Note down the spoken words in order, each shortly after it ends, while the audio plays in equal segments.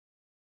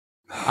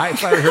Hi,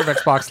 it's Larry here of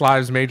Xbox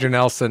Live's Major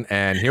Nelson,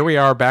 and here we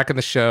are back in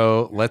the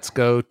show. Let's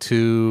go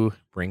to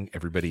bring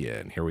everybody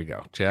in. Here we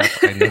go. Jeff,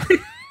 I know.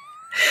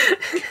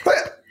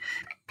 But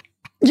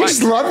you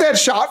just love that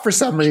shot for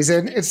some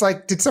reason. It's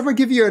like, did someone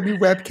give you a new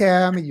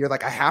webcam and you're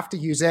like, I have to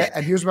use it.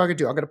 And here's what I'm going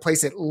to do. I'm going to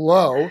place it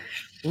low,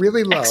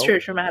 really low. Extra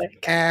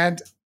dramatic.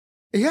 And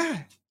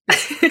yeah.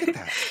 Look at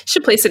that.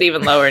 Should place it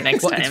even lower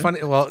next time. It's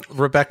funny. Well,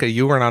 Rebecca,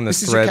 you weren't on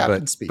this thread,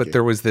 but speaking.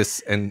 there was this,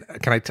 and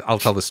I'll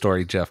tell the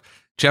story, Jeff.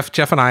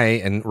 Jeff and I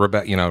and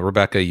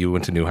Rebecca, you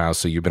went to Newhouse,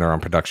 so you've been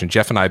around production.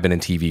 Jeff and I have been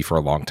in TV for a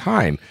long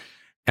time.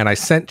 And I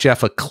sent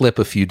Jeff a clip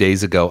a few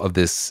days ago of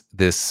this,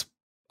 it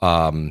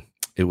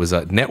was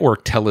a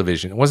network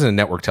television. It wasn't a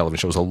network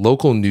television. It was a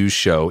local news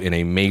show in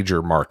a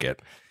major market.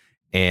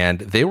 And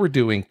they were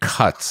doing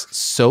cuts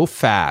so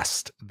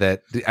fast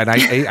that, and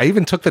I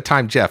even took the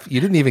time, Jeff, you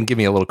didn't even give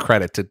me a little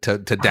credit to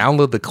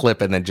download the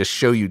clip and then just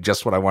show you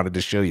just what I wanted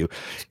to show you.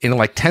 In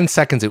like 10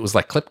 seconds, it was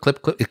like clip,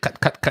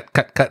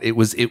 cut. It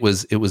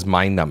was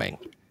mind numbing.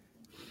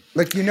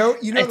 Like,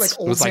 like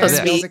old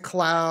Santa builds a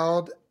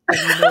cloud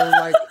and,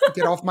 like,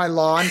 get off my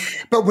lawn.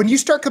 But when you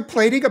start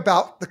complaining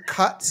about the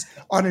cuts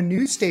on a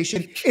news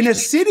station in a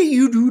city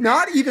you do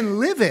not even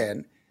live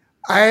in,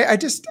 I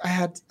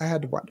had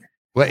to wonder.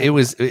 Well, it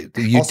was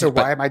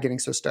why am I getting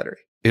so stuttery?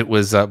 It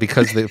was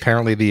because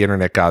apparently the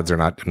internet gods are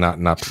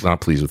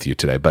not pleased with you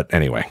today. But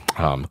anyway,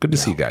 good to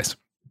see you guys.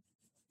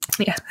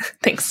 Yeah,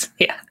 thanks.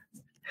 Yeah,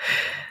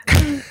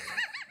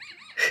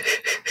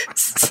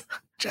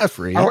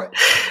 Jeffrey. What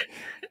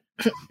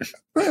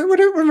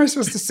am I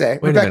supposed to say?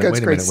 Rebecca, it's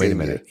great to see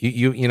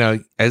you. You know,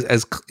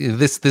 as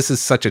this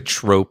is such a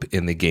trope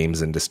in the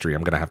games industry.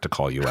 I'm going to have to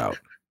call you out.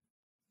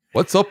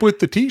 What's up with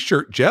the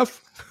T-shirt,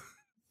 Jeff?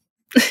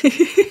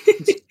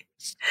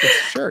 It's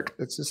a shirt.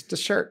 It's just a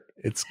shirt.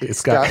 It's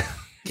got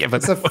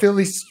it's a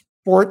Philly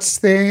sports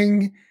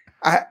thing.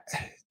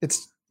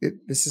 This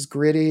is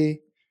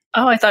gritty.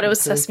 Oh, I thought it was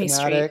Sesame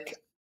Street.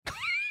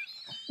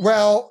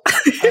 Well,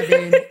 I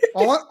mean,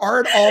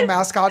 aren't all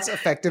mascots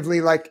effectively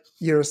like,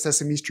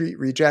 Sesame Street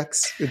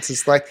rejects? It's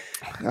just like,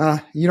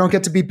 you don't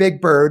get to be Big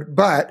Bird,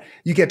 but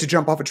you get to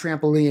jump off a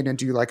trampoline and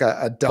do like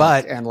a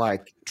dunk and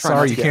like.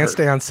 Sorry, you can't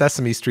stay on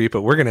Sesame Street,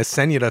 but we're going to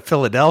send you to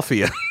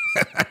Philadelphia.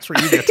 That's where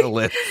you get to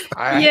live.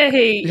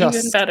 Yay, yes.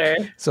 Even better.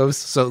 So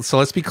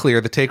let's be clear.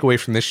 The takeaway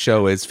from this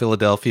show is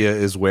Philadelphia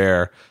is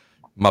where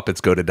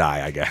Muppets go to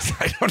die, I guess.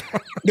 I don't know.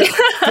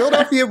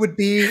 Philadelphia would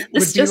be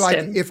like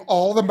if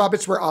all the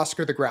Muppets were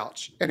Oscar the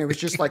Grouch, and it was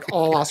just like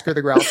all Oscar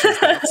the Grouch.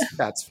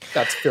 That's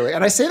Philly,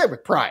 and I say that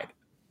with pride.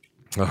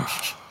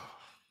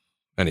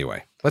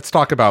 Anyway, let's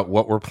talk about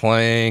what we're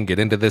playing. Get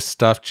into this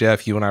stuff,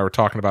 Jeff. You and I were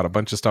talking about a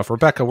bunch of stuff.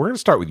 Rebecca, we're going to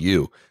start with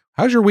you.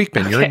 How's your week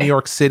been? You're in New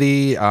York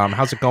City.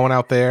 How's it going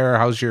out there?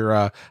 How's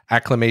your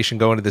acclimation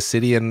going to the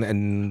city?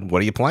 And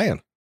what are you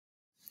playing?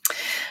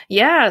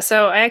 Yeah,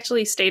 so I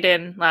actually stayed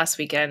in last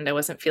weekend. I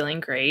wasn't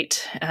feeling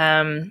great.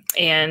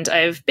 And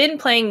I've been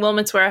playing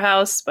Wilmot's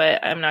Warehouse,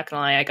 but I'm not going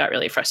to lie, I got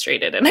really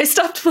frustrated and I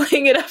stopped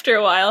playing it after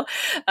a while.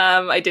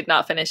 I did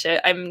not finish it.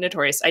 I'm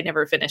notorious. I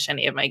never finish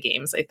any of my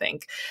games, I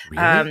think.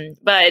 Really?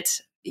 But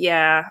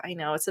yeah, I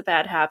know it's a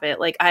bad habit.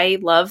 Like, I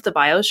love the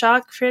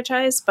BioShock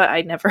franchise, but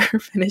I never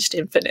finished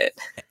Infinite.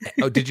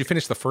 Oh, did you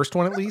finish the first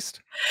one at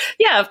least?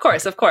 Yeah, of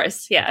course.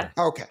 Yeah.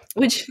 Okay.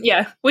 Would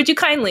you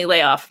kindly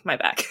lay off my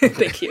back?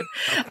 Thank you.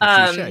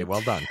 Touché.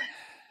 Well done.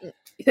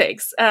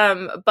 Thanks.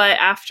 But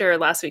after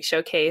last week's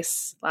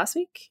showcase, I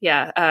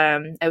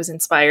was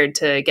inspired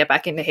to get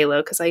back into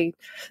Halo because I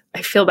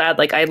feel bad.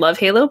 Like, I love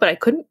Halo, but I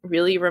couldn't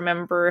really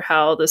remember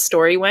how the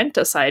story went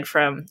aside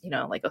from,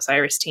 like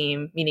Osiris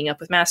team meeting up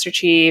with Master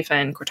Chief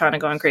and Cortana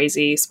going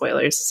crazy.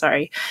 Spoilers.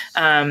 Sorry.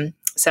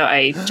 So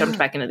I jumped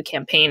back into the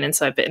campaign. And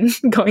so I've been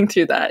going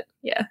through that.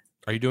 Yeah.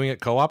 Are you doing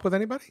it co-op with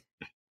anybody?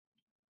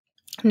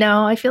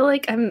 No, I feel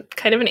like I'm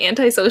kind of an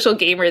antisocial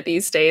gamer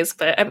these days,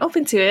 but I'm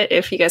open to it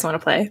if you guys want to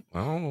play.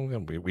 Oh,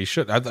 we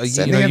should.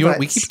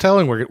 We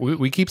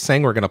keep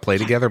saying we're going to play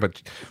together,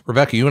 but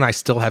Rebecca, you and I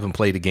still haven't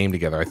played a game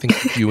together. I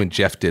think you and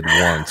Jeff did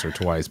once or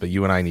twice, but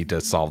you and I need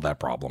to solve that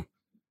problem.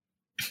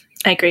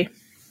 I agree.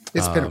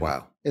 It's been a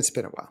while.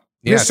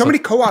 There's so many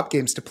co-op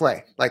games to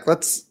play. Like,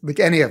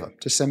 any of them.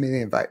 Just send me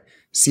the invite.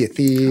 Sea of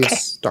Thieves, okay.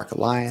 Dark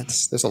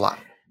Alliance. There's a lot.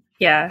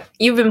 Yeah,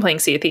 you've been playing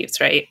Sea of Thieves,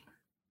 right?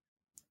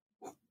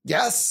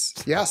 Yes.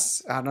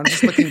 And I'm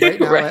just looking right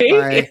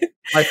now at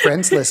my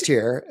friends list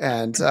here,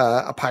 and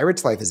A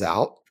Pirate's Life is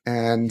out.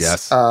 And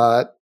yes.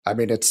 I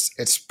mean,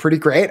 it's pretty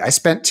great. I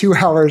spent 2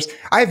 hours.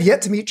 I have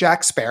yet to meet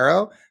Jack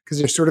Sparrow because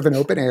there's sort of an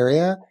open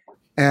area.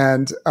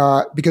 And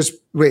because,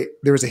 there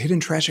was a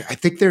hidden treasure. I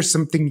think there's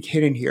something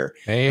hidden here.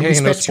 We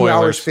spent 2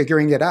 hours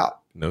figuring it out.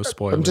 No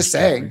spoilers. I'm just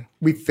saying,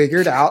 we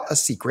figured out a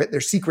secret.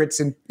 There's secrets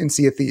in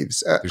Sea of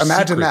Thieves.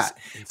 Imagine that.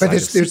 But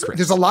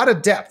there's a lot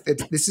of depth.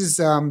 This is...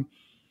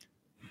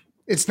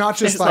 It's not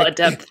just like, a lot of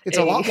depth. It's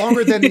a lot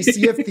longer than the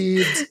Sea of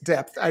Thieves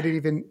depth.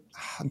 I'm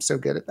so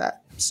good at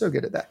that.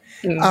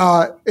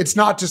 It's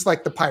not just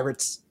like the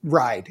Pirates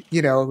ride,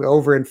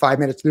 over in 5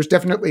 minutes. There's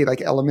definitely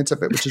like elements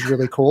of it, which is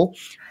really cool.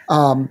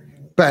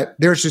 but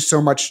there's just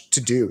so much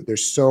to do.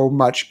 There's so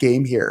much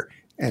game here.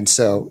 And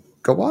so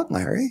go on,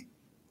 Larry.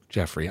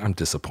 Jeffrey, I'm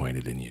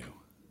disappointed in you.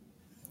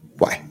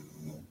 Why?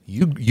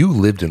 You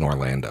lived in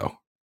Orlando.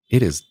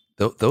 It is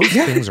those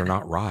things are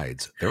not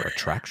rides; they're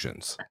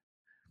attractions.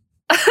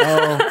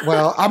 Oh,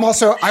 well, I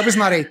was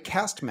not a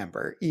cast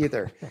member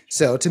either.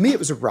 So to me, it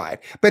was a ride.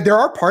 But there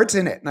are parts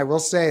in it, and I will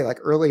say, like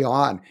early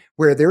on,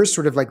 where there's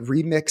sort of like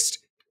remixed.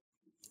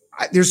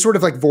 There's sort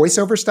of like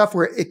voiceover stuff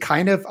where it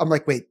kind of, I'm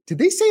like, wait, did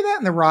they say that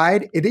in the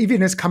ride? It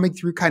even is coming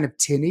through kind of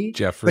tinny.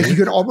 Jeffrey. Like you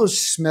could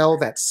almost smell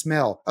that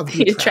smell of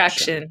the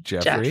attraction.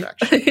 Jeffrey.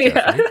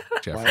 Yeah.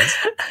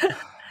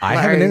 I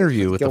have an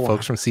interview with the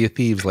folks from Sea of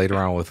Thieves later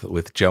on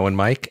with Joe and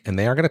Mike, and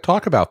they are going to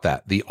talk about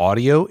that. The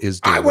audio is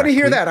I want to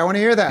hear that.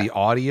 The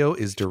audio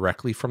is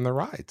directly from the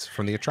rides,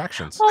 from the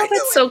attractions. Oh,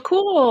 that's so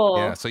cool.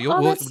 Yeah, so I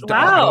don't want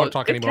to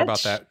talk anymore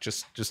about that.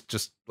 Just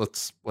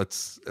let's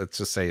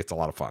just say it's a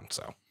lot of fun.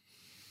 So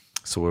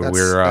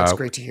that's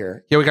great to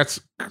hear. Yeah, we got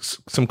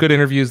some good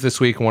interviews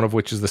this week, one of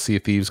which is the Sea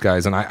of Thieves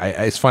guys. And I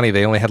it's funny,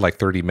 they only had like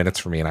 30 minutes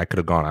for me, and I could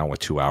have gone on with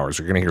 2 hours.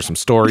 You're going to hear some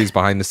stories,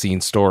 behind the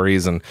scenes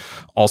stories, and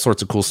all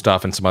sorts of cool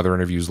stuff, and some other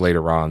interviews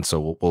later on.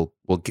 So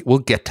we'll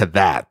get to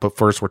that. But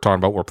first, we're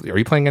talking about are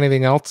you playing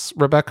anything else,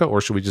 Rebecca,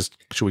 or should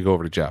we go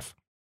over to Jeff?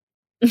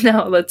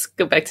 No, let's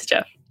go back to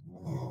Jeff.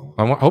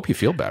 I hope you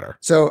feel better.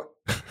 So,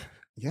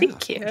 yeah,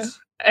 thank you.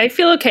 I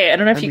feel okay. I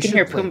don't know if you can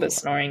hear Pumbaa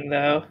snoring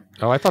though.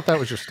 Oh, I thought that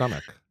was your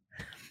stomach.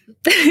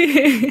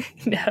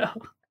 No,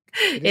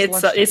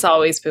 it's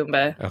always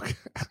Pumbaa. Okay,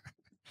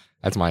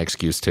 that's my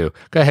excuse too.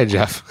 Go ahead,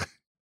 Jeff.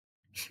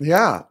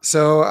 Yeah.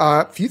 So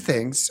a few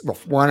things. Well,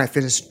 one, I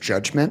finished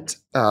Judgment,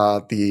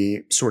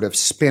 the sort of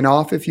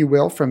spin-off, if you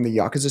will, from the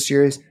Yakuza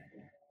series.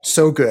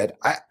 So good.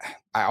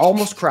 I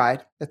almost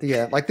cried at the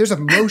end. Like there's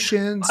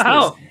emotions,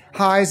 wow. There's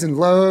highs and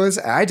lows.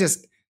 I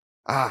just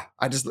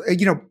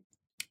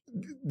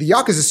the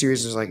Yakuza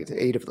series is like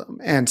 8 of them.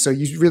 And so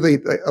you really,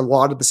 a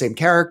lot of the same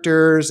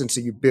characters. And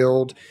so you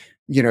build,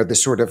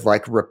 this sort of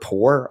like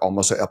rapport,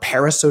 almost a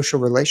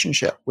parasocial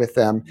relationship with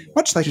them,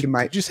 much like you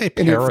might. Did you say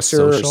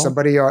parasocial? Or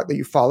somebody that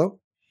you follow.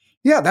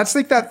 Yeah, that's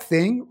like that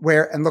thing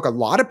where, and look, a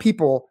lot of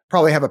people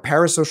probably have a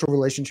parasocial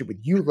relationship with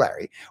you,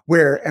 Larry,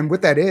 and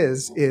what that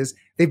is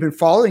they've been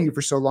following you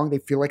for so long, they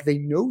feel like they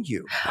know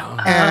you.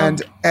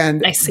 And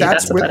I see,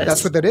 that's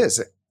what that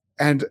is.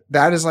 And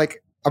that is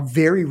like a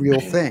very real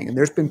thing. And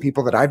there's been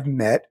people that I've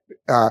met.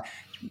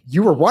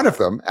 You were one of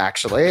them,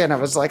 actually. And I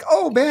was like,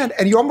 oh, man.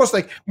 And you almost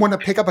like want to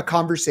pick up a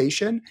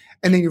conversation.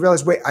 And then you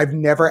realize, wait, I've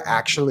never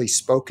actually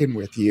spoken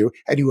with you.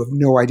 And you have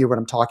no idea what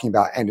I'm talking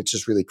about. And it's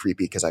just really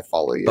creepy because I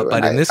follow you.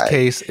 But in this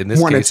case, it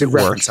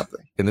worked.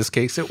 In this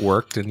case, it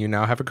worked. And you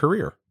now have a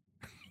career.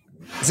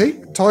 See,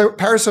 totally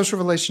parasocial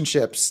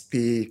relationships,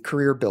 the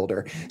career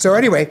builder. So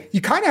anyway,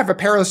 you kind of have a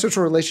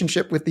parasocial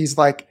relationship with these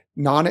like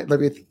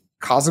with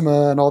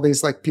Kazuma and all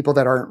these like people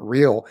that aren't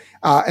real.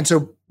 And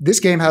so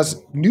this game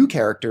has new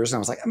characters. And I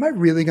was like, am I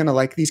really going to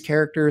like these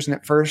characters? And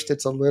at first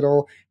it's a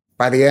little,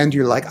 by the end,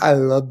 you're like, I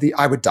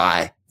would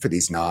die for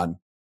these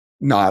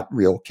not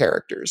real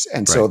characters.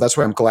 And so that's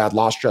why I'm glad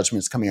Lost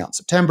Judgment is coming out in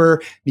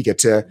September. You get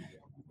to,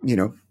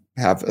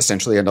 have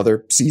essentially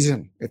another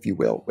season, if you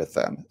will, with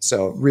them.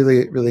 So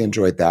really, really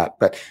enjoyed that.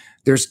 But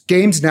there's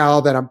games now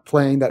that I'm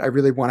playing that I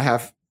really want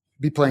to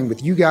be playing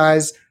with you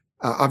guys.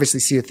 Obviously,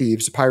 Sea of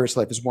Thieves, A Pirates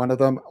Life is one of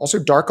them. Also,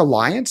 Dark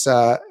Alliance,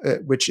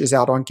 which is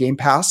out on Game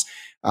Pass,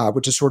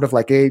 which is sort of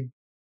like a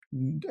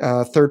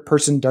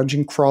third-person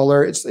dungeon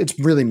crawler. It's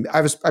really.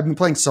 I've been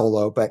playing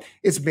solo, but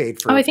it's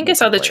made for. Oh, I think I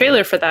saw the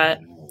trailer for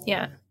that.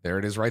 Yeah, there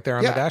it is, right there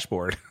on the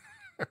dashboard.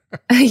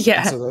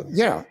 Yeah,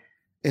 so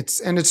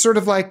it's sort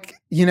of like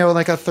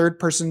like a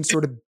third-person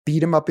sort of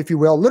beat 'em up, if you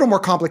will. A little more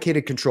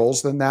complicated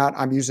controls than that.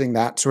 I'm using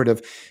that sort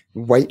of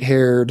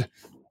white-haired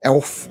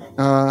elf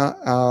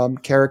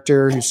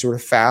character who's sort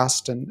of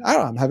fast, and I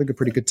don't know, I'm having a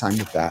pretty good time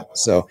with that.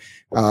 So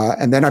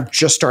and then I've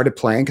just started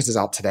playing, because it's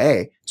out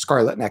today,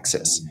 Scarlet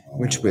Nexus,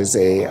 which was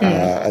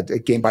a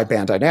game by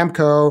Bandai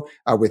Namco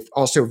with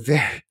also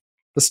the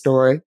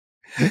story.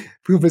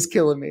 Pumbaa's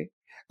killing me.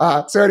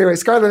 So anyway,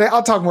 Scarlet,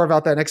 I'll talk more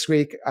about that next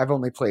week. I've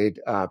only played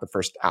the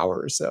first hour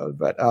or so,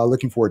 but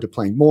looking forward to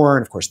playing more.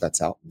 And of course,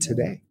 that's out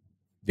today.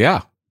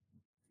 Yeah,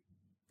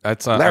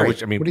 that's. Larry,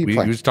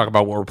 we used to talk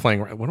about what we're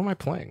playing. What am I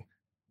playing?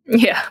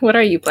 Yeah, what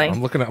are you playing?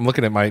 I'm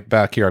looking at my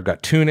back here. I've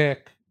got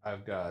Tunic.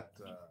 I've got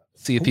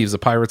Sea of Thieves: A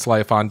Pirates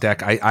Life on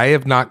deck. I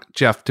have not,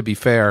 Jeff. To be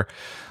fair,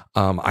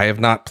 I have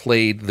not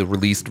played the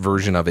released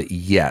version of it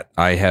yet.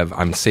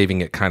 I'm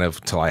saving it kind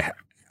of till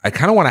I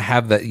kind of want to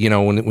have that,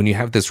 when you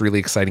have this really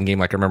exciting game,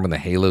 like I remember when the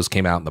Halos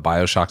came out and the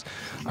BioShocks,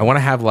 I want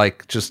to have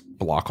like just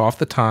block off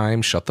the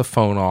time, shut the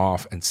phone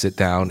off, and sit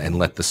down and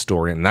let the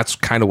story. And that's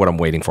kind of what I'm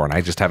waiting for. And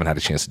I just haven't had a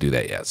chance to do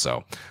that yet.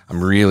 So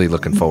I'm really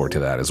looking forward to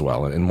that as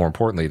well. And more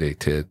importantly,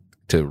 to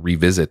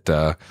revisit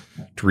the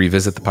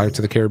Pirates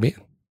of the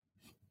Caribbean.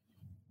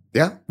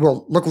 Yeah.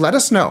 Well, look, let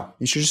us know.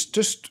 You should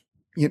just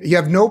you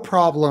have no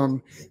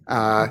problem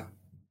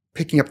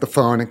picking up the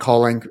phone and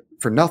calling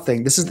for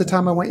nothing, this is the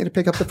time I want you to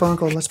pick up the phone and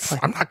go, let's play.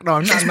 I'm not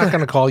going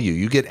to call you.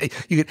 You get,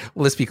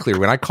 let's be clear.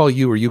 When I call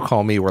you or you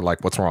call me, we're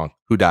like, what's wrong?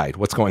 Who died?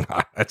 What's going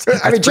on? That's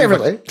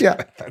generally,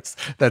 yeah.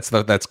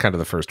 That's kind of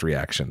the first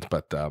reaction.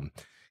 But,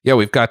 yeah,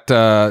 we've got,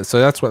 so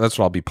that's what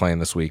I'll be playing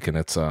this week. And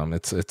it's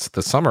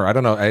the summer. I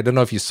don't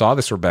know if you saw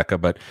this, Rebecca,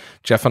 but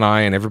Jeff and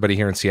I and everybody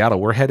here in Seattle,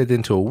 we're headed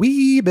into a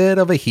wee bit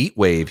of a heat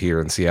wave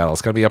here in Seattle.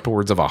 It's going to be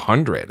upwards of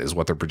 100 is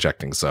what they're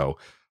projecting. So,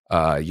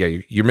 yeah,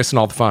 you're missing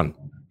all the fun.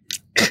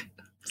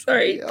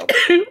 Sorry.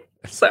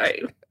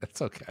 Sorry.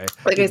 It's okay.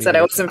 Like I said,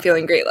 I wasn't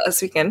feeling great last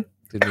weekend.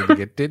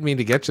 Didn't mean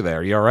to get you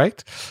there. You all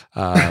right?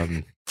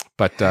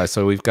 But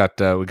so we got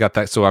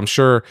that. So I'm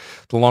sure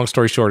the long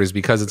story short is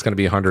because it's going to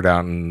be 100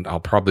 out, and I'll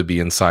probably be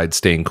inside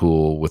staying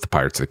cool with the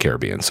Pirates of the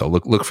Caribbean. So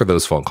look for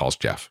those phone calls,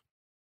 Jeff.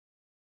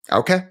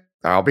 Okay,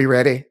 I'll be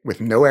ready with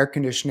no air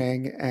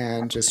conditioning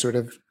and just sort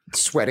of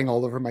sweating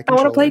all over my controller.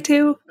 I want to play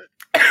too.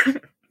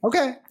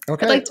 Okay.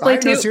 I'd like to play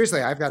too. No,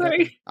 seriously, I've got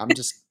it.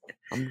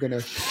 I'm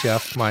gonna.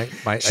 Jeff,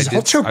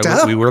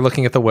 up. We were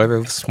looking at the weather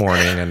this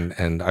morning,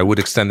 and I would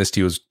extend this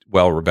to you as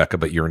well, Rebecca.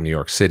 But you're in New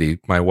York City.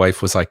 My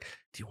wife was like,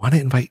 "Do you want to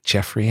invite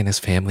Jeffrey and his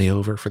family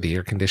over for the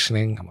air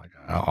conditioning?" I'm like,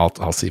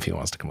 "I'll see if he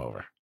wants to come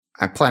over."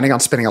 I'm planning on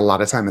spending a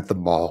lot of time at the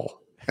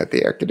mall at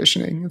the air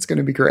conditioning. It's going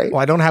to be great.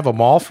 Well, I don't have a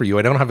mall for you.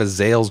 I don't have a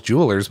Zales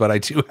Jewelers, but I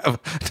do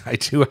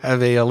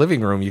have a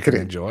living room you can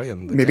enjoy.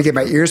 And maybe get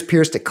my ears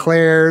pierced at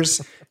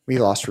Claire's. We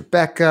lost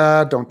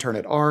Rebecca. Don't turn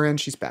it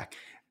orange. She's back.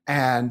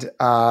 And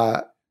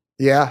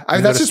yeah,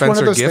 that's just one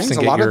of those things.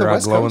 A lot of the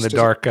West glow in the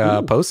dark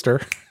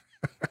poster.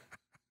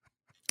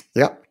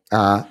 Yep.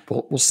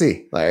 We'll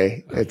see,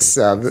 Larry. It's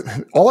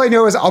all I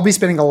know is I'll be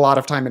spending a lot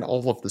of time in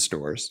all of the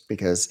stores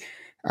because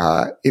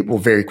it will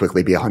very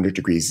quickly be 100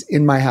 degrees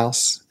in my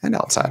house and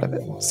outside of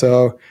it.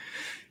 So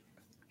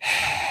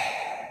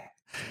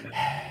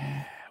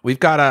we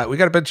got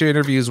a bunch of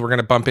interviews we're going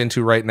to bump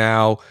into right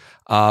now.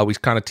 We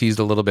kind of teased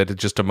a little bit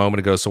just a moment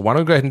ago. So why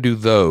don't we go ahead and do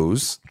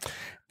those?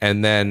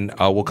 And then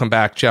we'll come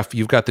back. Jeff,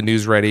 you've got the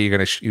news ready.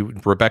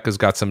 Rebecca's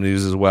got some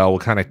news as well. We'll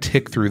kind of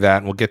tick through that,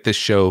 and we'll get this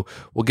show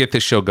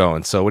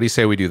going. So what do you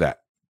say we do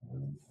that?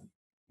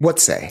 What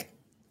say?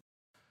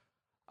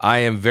 I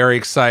am very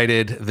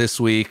excited this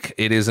week.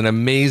 It is an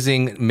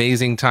amazing,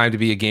 amazing time to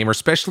be a gamer,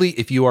 especially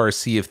if you are a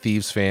Sea of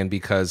Thieves fan,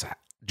 because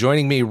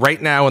joining me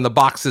right now in the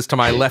boxes to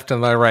my left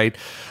and my right,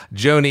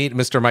 Joe Neat,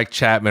 Mr. Mike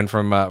Chapman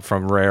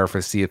from Rare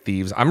for Sea of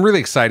Thieves. I'm really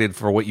excited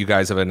for what you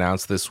guys have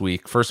announced this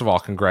week. First of all,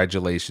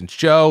 congratulations,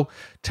 Joe.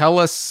 Tell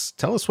us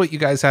what you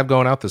guys have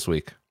going out this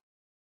week.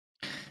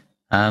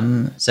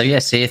 So yeah,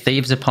 Sea of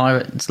Thieves: A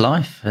Pirates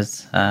Life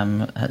has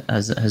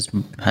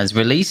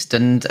released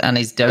and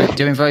is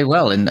doing very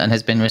well and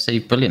has been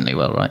received brilliantly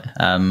well, right?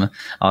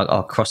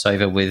 Our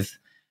crossover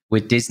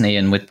with Disney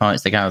and with Pirates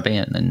of the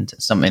Caribbean, and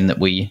something that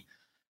we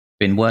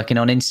been working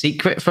on in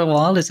secret for a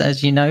while,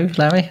 as you know,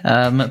 Larry.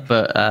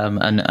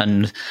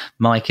 And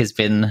Mike has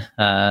been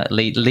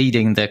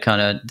leading the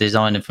kind of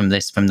design from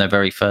the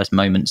very first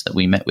moments that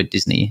we met with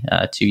Disney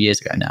 2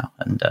 years ago now.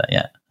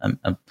 And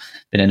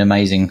been an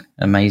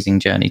amazing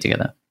journey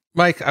together.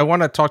 Mike, I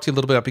want to talk to you a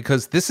little bit about,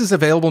 because this is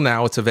available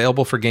now. It's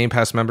available for Game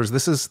Pass members.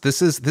 This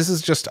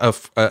is just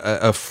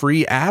a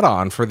free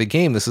add-on for the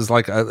game. This is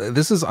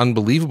this is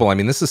unbelievable. I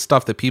mean, this is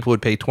stuff that people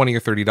would pay $20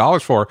 or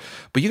 $30 for,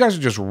 but you guys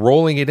are just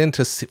rolling it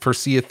into for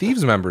Sea of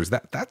Thieves members.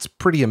 That's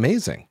pretty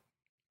amazing.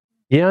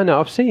 Yeah, I know.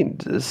 I've seen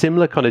a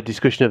similar kind of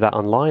discussion of that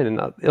online, and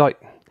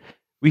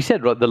we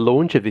said right at the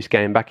launch of this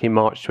game back in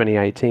March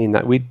 2018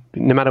 that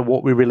no matter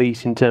what we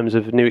release in terms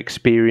of new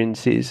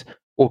experiences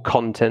or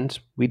content,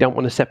 we don't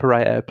want to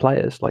separate our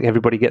players. Like,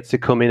 everybody gets to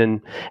come in,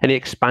 and any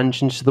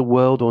expansions to the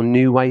world or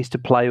new ways to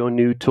play or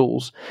new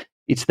tools,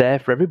 it's there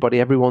for everybody.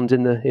 Everyone's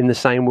in the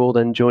same world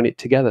and join it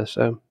together.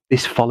 So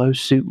this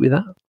follows suit with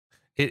that.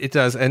 It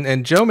does.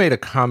 And Joe made a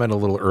comment a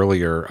little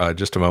earlier,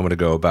 just a moment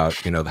ago, about,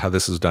 how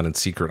this is done in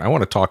secret. I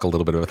want to talk a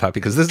little bit about that,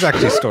 because this is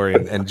actually a story,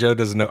 and Joe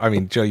doesn't know. I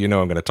mean, Joe, I'm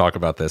going to talk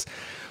about this.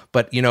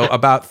 But,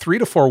 about 3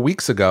 to 4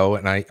 weeks ago,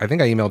 and I think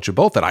I emailed you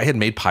both, that I had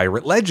made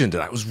Pirate Legend,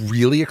 and I was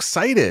really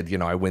excited.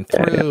 I went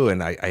through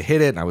and I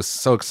hit it, and I was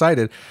so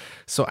excited.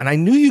 So, and I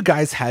knew you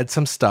guys had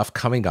some stuff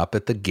coming up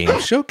at the game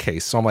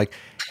showcase. So I'm like,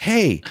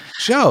 hey,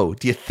 Joe,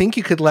 do you think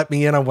you could let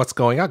me in on what's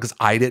going on? Because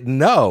I didn't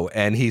know.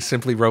 And he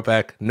simply wrote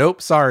back,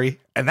 nope, sorry.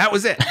 And that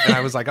was it. And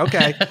I was like,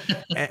 okay.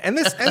 And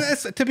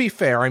this, to be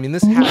fair, I mean,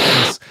 this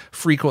happens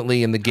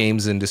frequently in the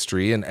games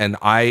industry. And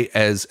I,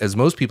 as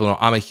most people know,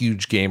 I'm a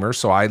huge gamer.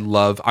 So I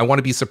want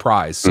to be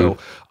surprised. So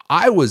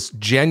I was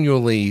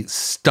genuinely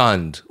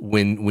stunned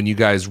when you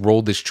guys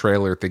rolled this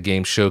trailer at the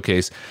game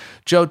showcase.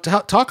 Joe,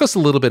 talk us a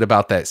little bit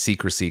about that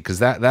secrecy, because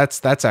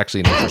that's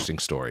actually an interesting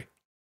story.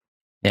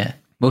 Yeah.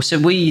 Well,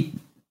 so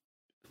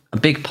a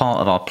big part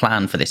of our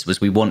plan for this was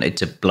we wanted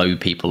to blow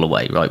people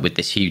away, right, with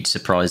this huge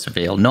surprise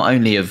reveal, not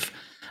only of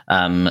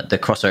the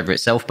crossover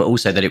itself, but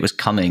also that it was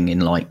coming in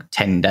like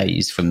 10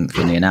 days from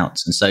the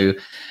announce. And so,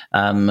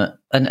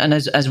 and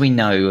as we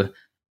know,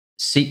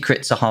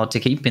 secrets are hard to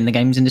keep in the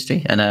games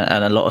industry, and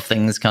a lot of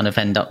things kind of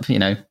end up,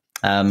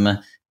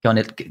 kind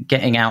of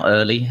getting out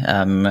early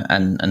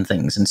and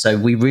things. And so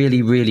we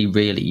really, really,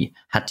 really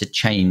had to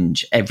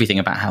change everything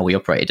about how we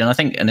operated. And I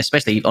think, and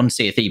especially on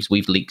Sea of Thieves,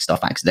 we've leaked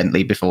stuff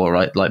accidentally before,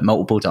 right? Like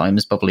multiple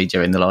times, probably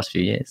during the last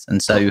few years.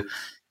 And so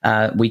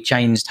we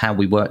changed how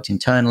we worked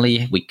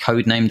internally. We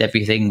codenamed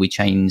everything. We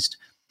changed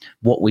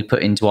what we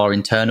put into our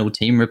internal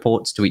team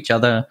reports to each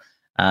other.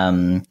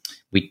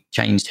 We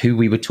changed who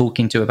we were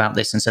talking to about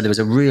this. And so there was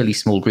a really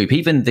small group.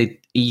 Even the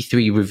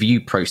E3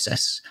 review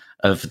process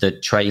of the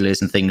trailers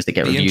and things that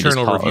get reviewed. The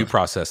internal review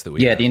process that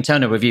we the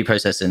internal review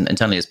process and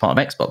internally as part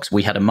of Xbox,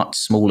 we had a much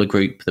smaller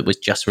group that was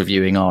just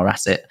reviewing our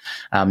asset,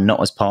 not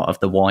as part of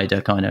the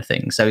wider kind of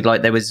thing. So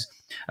like there was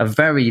a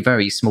very,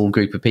 very small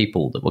group of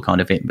people that were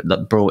kind of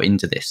brought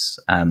into this,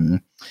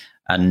 and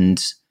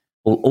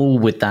all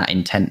with that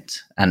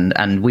intent.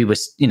 And we were,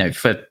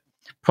 for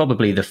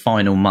probably the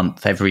final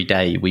month, every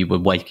day we were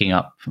waking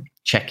up,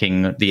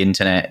 checking the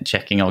internet,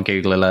 checking our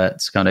Google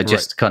alerts, kind of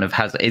just kind of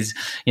has it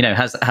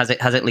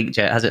leaked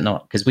yet? Has it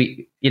not? Because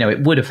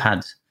it would have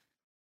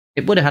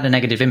had a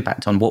negative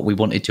impact on what we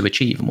wanted to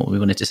achieve and what we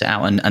wanted to set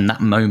out. And that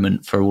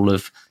moment for all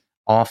of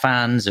our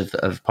fans, of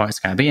Pirates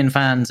of the Caribbean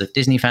fans, of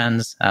Disney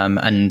fans.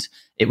 And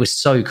it was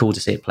so cool to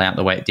see it play out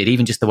the way it did,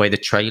 even just the way the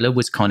trailer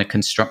was kind of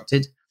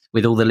constructed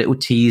with all the little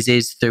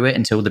teases through it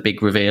until the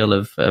big reveal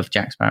of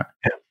Jack Sparrow.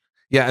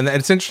 Yeah, and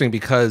it's interesting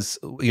because,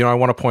 I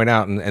want to point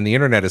out, and the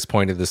internet has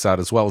pointed this out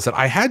as well, is that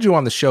I had you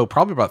on the show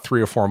probably about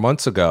 3 or 4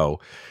 months ago.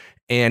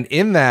 And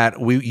in that,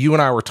 you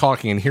and I were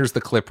talking, and here's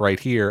the clip right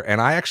here. And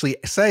I actually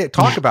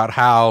talk about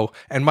how,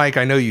 and Mike,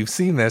 I know you've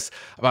seen this,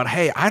 about,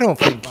 hey, I don't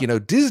think,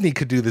 Disney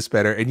could do this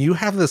better. And you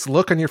have this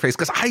look on your face,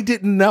 because I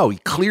didn't know.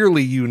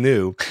 Clearly you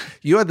knew.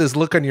 You had this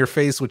look on your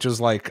face, which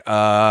was like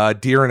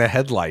deer in the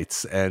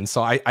headlights. And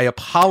so I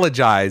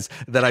apologize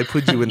that I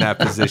put you in that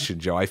position,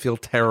 Joe. I feel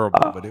terrible,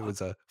 but it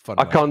was a fun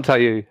moment. Can't tell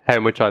you how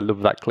much I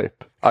love that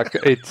clip.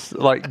 It's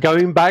like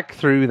going back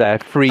through there,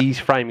 freeze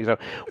framing. So,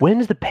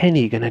 when's the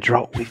penny going to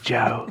drop with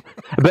Joe?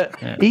 But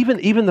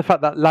even the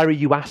fact that Larry,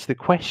 you asked the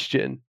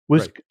question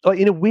was like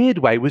in a weird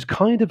way was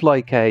kind of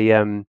like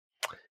a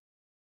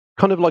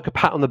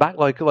pat on the back,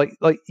 like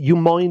your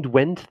mind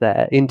went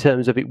there in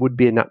terms of it would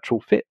be a natural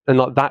fit, and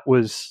like that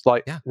was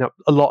like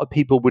a lot of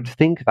people would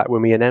think that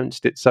when we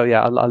announced it. So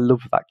I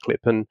love that clip.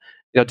 And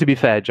to be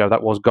fair, Joe,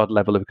 that was God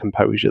level of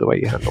composure the way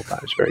you handled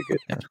that. It's very good.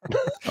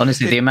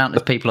 Honestly, the amount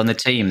of people on the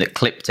team that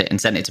clipped it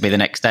and sent it to me the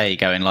next day,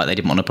 going like they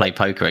didn't want to play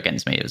poker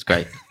against me, it was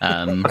great.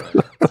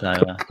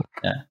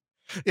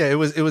 Yeah, it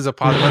was a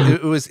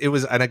positive. It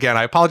was, and again,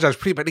 I apologize,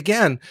 but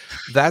again,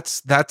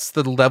 that's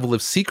the level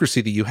of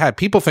secrecy that you had.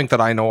 People think that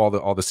I know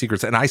all the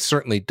secrets, and I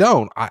certainly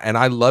don't. And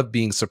I love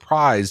being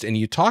surprised. And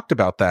you talked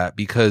about that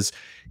because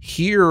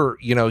here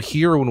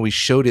when we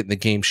showed it in the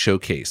game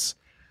showcase,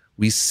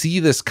 we see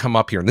this come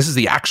up here, and this is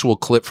the actual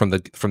clip from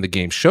the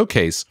game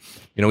showcase.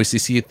 We see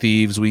Sea of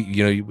Thieves. We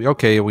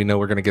know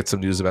we're going to get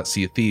some news about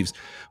Sea of Thieves,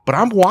 but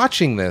I'm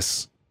watching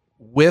this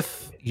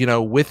with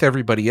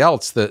everybody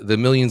else, the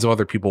millions of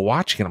other people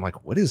watching, and I'm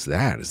like, what is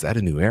that? Is that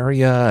a new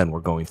area? And we're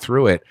going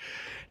through it.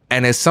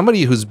 And as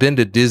somebody who's been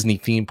to Disney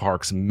theme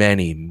parks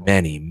many,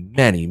 many,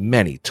 many,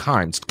 many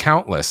times,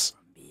 countless,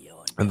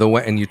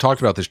 and you talked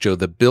about this, Joe,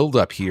 the build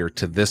up here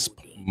to this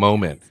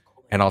moment.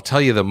 And I'll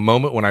tell you, the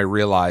moment when I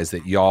realized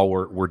that y'all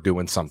were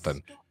doing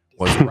something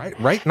was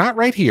not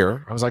right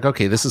here. I was like,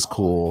 okay, this is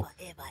cool.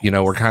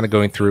 We're kind of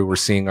going through, we're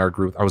seeing our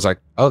group. I was like,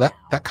 oh, that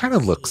kind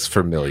of looks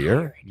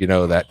familiar,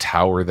 that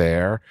tower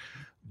there.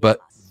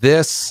 But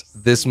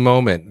this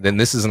moment, then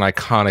this is an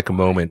iconic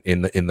moment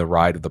in the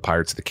ride of the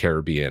Pirates of the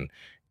Caribbean,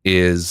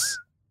 is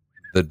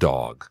the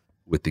dog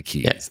with the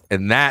keys. Yeah.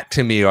 And that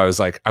to me, I was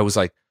like,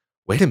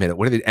 wait a minute,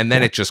 what are they? And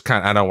then it just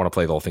kind of, I don't want to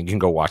play the whole thing. You can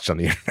go watch it on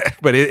the internet,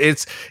 but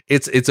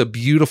it's a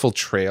beautiful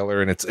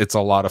trailer, and it's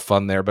a lot of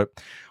fun there. But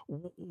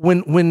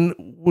when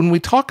we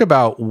talk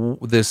about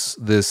this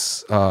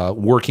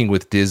working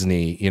with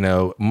Disney,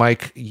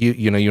 Mike,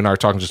 you and I were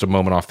talking just a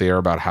moment off the air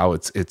about how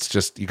it's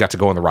just, you got to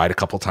go on the ride a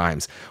couple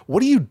times.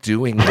 What are you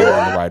doing on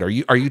the ride?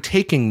 Are you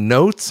taking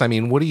notes? I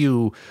mean,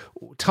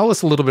 tell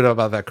us a little bit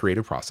about that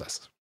creative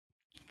process.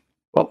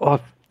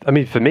 Well,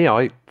 for me,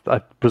 I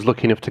was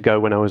lucky enough to go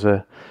when I was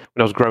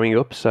growing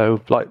up.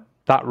 So like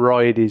that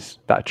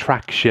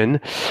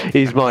attraction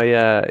is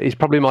is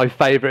probably my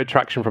favorite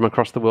attraction from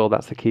across the world.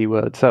 That's the key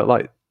word. So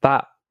like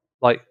that,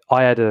 like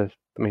I had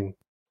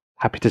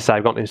happy to say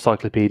I've got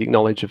encyclopedic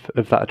knowledge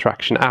of that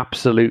attraction.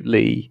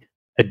 Absolutely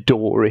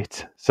adore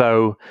it.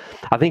 So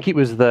I think it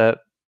was the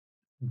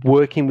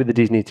working with the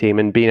Disney team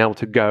and being able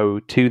to go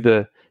to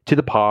the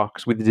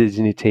parks with the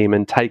Disney team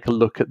and take a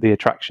look at the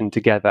attraction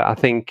together. I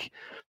think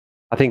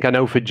I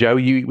know for Joe,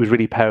 it was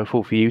really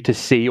powerful for you to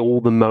see all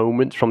the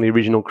moments from the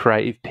original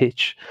creative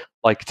pitch,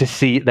 like to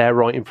see it there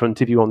right in front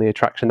of you on the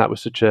attraction. That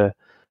was it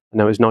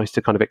was nice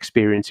to kind of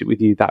experience it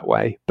with you that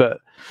way. But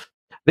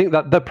I think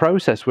that the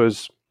process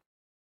was,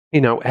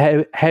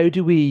 how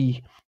do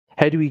we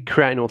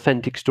create an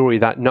authentic story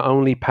that not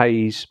only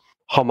pays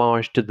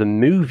homage to the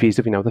movies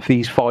of,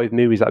 these 5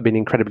 movies that have been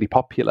incredibly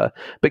popular,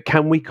 but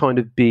can we kind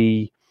of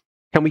be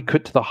can we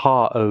cut to the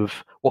heart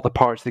of what the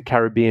Pirates of the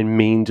Caribbean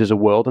means as a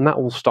world? And that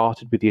all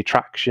started with the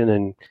attraction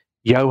and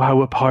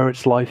Yo-Ho, A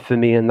Pirate's Life for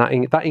me, and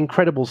that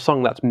incredible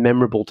song that's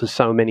memorable to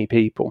so many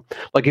people.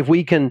 Like, if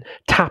we can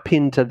tap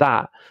into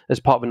that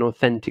as part of an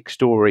authentic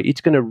story, it's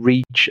going to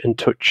reach and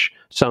touch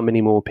so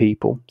many more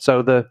people.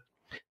 So the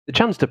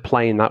chance to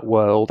play in that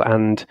world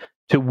and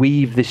to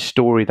weave this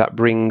story that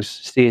brings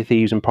Sea of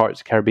Thieves and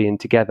Pirates of the Caribbean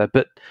together,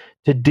 but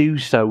to do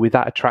so with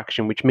that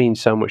attraction, which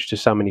means so much to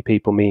so many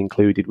people, me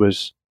included,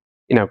 was,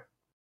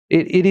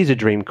 it is a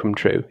dream come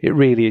true. It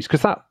really is.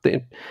 Because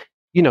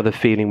the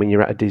feeling when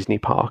you're at a Disney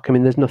park. I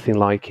mean, there's nothing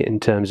like it in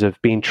terms of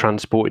being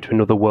transported to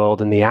another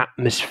world and the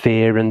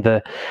atmosphere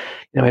and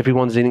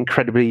everyone's in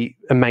incredibly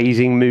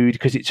amazing mood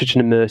because it's such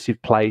an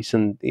immersive place,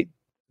 and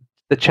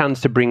the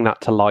chance to bring that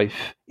to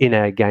life in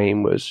our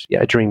game was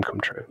a dream come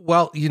true.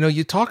 Well,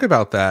 you talk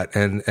about that,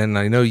 and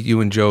I know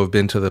you and Joe have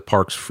been to the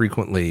parks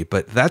frequently,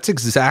 but that's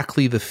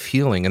exactly the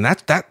feeling, and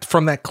that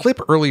from that clip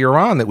earlier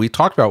on that we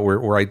talked about,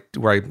 where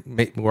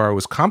I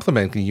was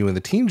complimenting you and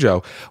the team,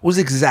 Joe, was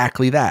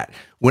exactly that.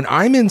 When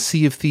I'm in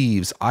Sea of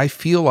Thieves, I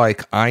feel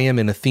like I am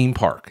in a theme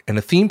park, and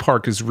a theme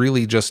park is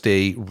really just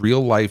a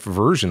real life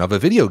version of a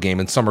video game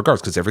in some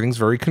regards, because everything's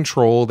very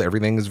controlled,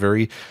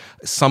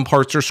 some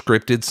parts are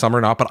scripted, some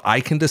are not, but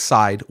I can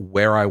decide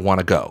where I want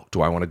to go.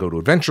 Do I want to go to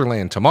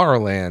Adventureland,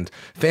 Tomorrowland,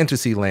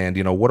 Fantasyland?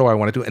 What do I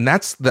want to do? And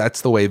that's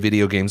the way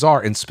video games are.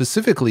 And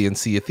specifically in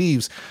Sea of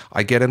Thieves,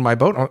 I get in my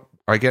boat,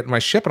 I get in my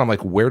ship, and I'm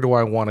like, where do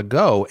I want to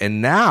go?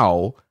 And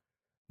now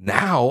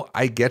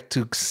I get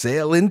to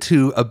sail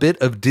into a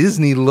bit of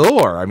Disney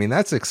lore. I mean,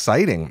 that's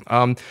exciting.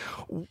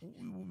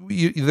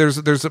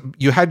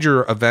 You had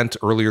your event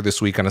earlier this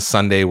week on a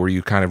Sunday where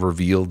you kind of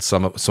revealed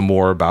some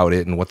more about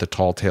it and what the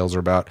tall tales are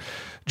about.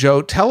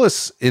 Joe, tell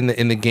us in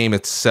the game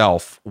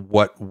itself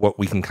what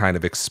we can kind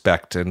of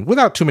expect, and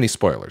without too many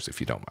spoilers, if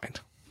you don't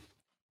mind.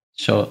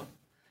 Sure.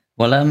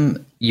 Well,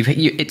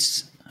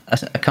 it's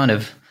a kind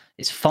of,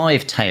 it's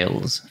 5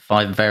 tales,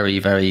 5 very,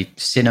 very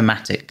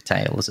cinematic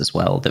tales as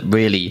well, that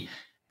really,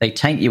 they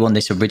take you on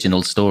this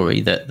original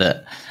story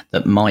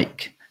that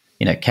Mike,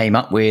 came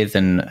up with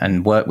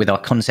and worked with our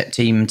concept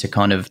team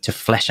to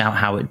flesh out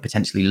how it would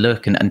potentially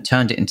look, and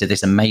turned it into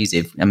this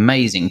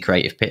amazing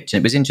creative pitch.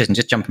 And it was interesting,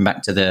 just jumping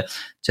back to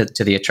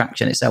the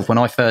attraction itself. When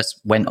I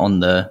first went on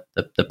the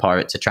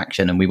Pirates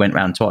attraction, and we went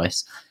round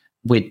twice,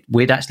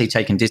 we'd actually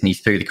taken Disney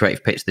through the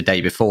creative pitch the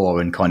day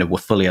before and kind of were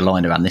fully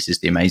aligned around, this is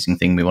the amazing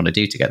thing we want to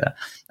do together.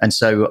 And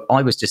so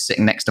I was just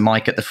sitting next to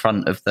Mike at the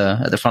front of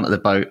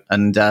the boat,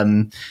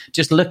 and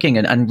just looking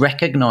and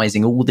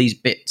recognizing all these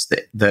bits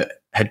that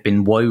had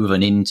been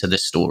woven into the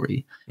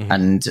story.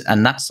 Mm-hmm.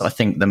 And that's, I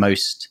think, the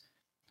most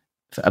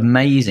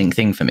amazing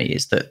thing for me,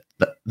 is that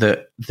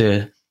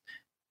the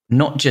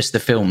not just the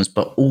films,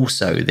 but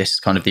also this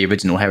kind of the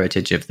original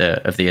heritage of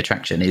the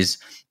attraction is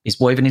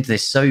woven into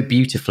this so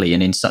beautifully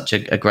and in such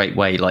a great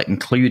way, like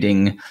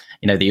including,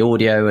 the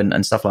audio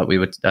and stuff like we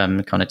were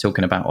kind of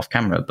talking about off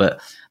camera. But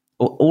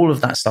all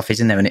of that stuff is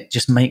in there, and it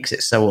just makes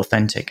it so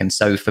authentic. And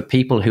so for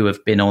people who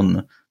have been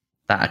on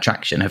that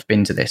attraction, have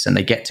been to this, and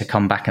they get to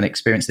come back and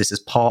experience this as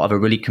part of a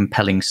really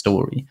compelling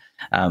story,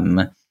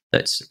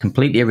 that's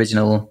completely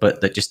original,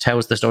 but that just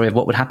tells the story of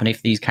what would happen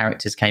if these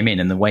characters came in,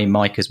 and the way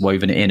Mike has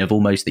woven it in, of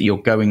almost that you're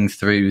going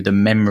through the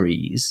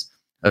memories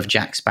of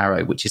Jack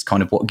Sparrow, which is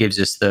kind of what gives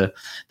us the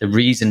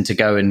reason to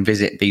go and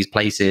visit these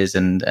places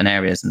and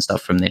areas and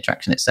stuff from the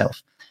attraction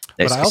itself.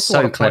 It's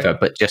so clever,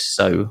 but just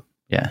so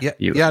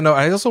no,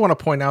 I also want to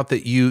point out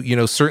that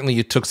you certainly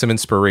you took some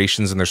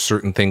inspirations, and there's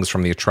certain things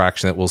from the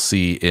attraction that we'll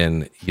see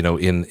in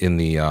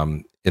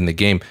the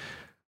game.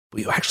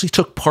 But you actually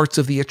took parts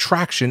of the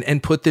attraction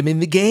and put them in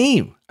the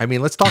game. I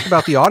mean, let's talk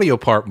about the audio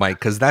part, Mike,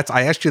 because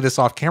I asked you this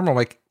off camera. I'm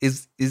like,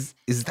 is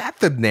that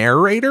the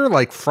narrator,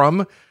 like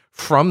from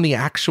the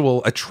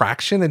actual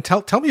attraction? And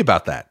tell me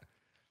about that.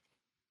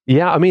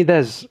 Yeah,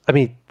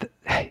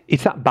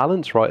 it's that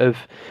balance, right, of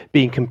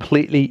being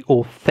completely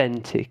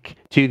authentic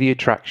to the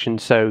attraction.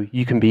 So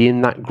you can be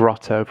in that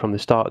grotto from the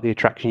start of the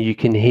attraction. You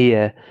can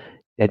hear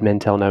Dead Men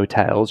Tell No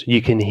Tales.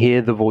 You can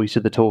hear the voice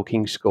of the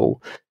talking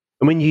skull.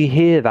 And when you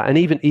hear that, and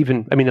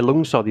even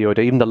alongside the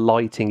audio, even the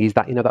lighting is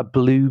that, that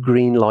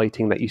blue-green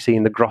lighting that you see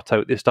in the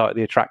grotto at the start of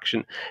the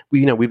attraction.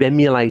 We've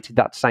emulated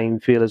that same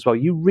feel as well.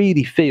 You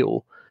really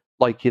feel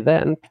like you're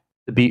there. And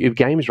the beauty of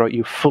games, right?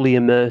 You're fully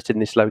immersed in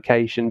this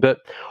location.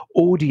 But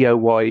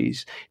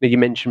audio-wise, you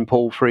mentioned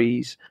Paul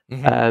Frees.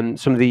 Mm-hmm.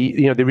 Some of the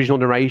the original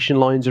narration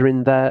lines are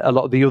in there. A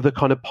lot of the other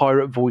kind of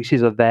pirate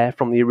voices are there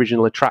from the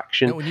original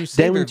attraction. No, when you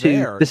say they're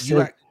there,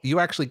 you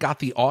actually got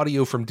the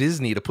audio from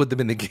Disney to put them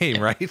in the game,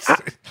 right?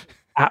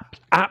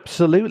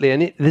 Absolutely.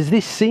 And there's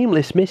this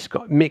seamless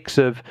mix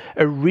of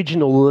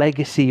original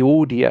legacy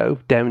audio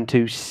down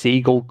to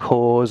seagull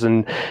caws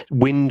and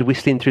wind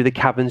whistling through the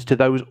caverns to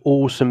those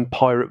awesome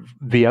pirate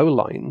VO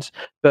lines.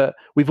 But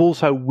we've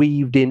also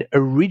weaved in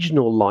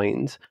original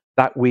lines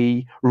that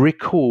we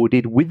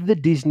recorded with the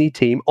Disney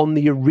team on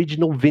the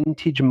original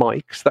vintage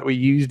mics that were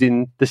used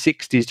in the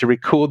 60s to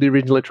record the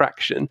original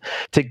attraction,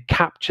 to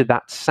capture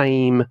that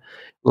same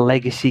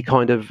legacy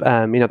kind of,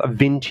 that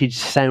vintage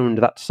sound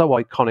that's so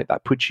iconic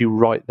that puts you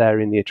right there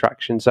in the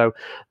attraction. So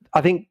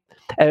I think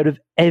out of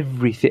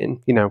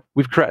everything,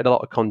 we've created a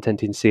lot of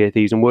content in Sea of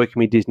Thieves, and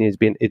working with Disney has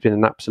been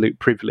an absolute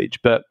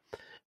privilege. But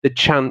the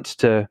chance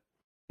to,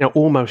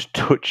 almost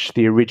touch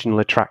the original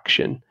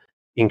attraction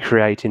in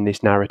creating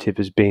this narrative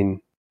has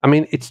been,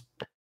 it's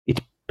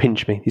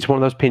pinch me. It's one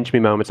of those pinch me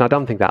moments, and I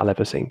don't think that'll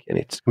ever sink in.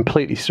 It's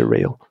completely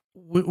surreal.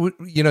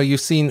 You've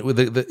seen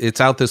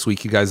it's out this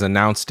week. You guys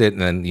announced it,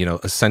 and then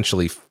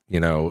essentially,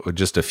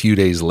 just a few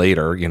days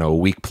later, a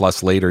week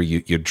plus later,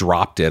 you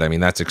dropped it. I mean,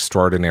 that's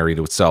extraordinary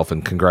to itself,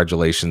 and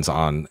congratulations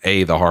on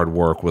the hard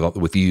work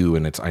with you,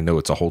 and I know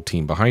it's a whole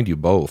team behind you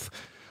both.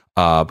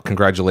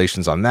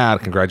 Congratulations on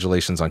that.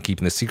 Congratulations on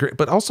keeping the secret,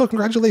 but also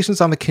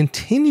congratulations on the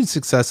continued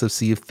success of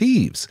Sea of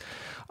Thieves.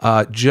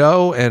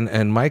 Joe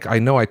and Mike, I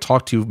know I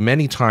talked to you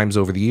many times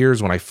over the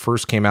years when I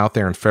first came out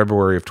there in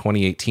February of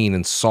 2018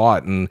 and saw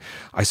it, and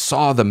I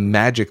saw the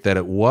magic that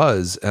it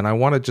was, and I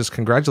want to just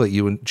congratulate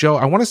you. And Joe,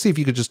 I want to see if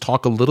you could just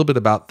talk a little bit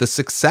about the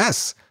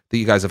success that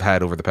you guys have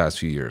had over the past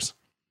few years.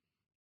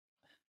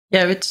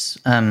 Yeah, it's...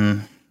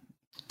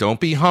 Don't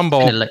be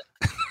humble.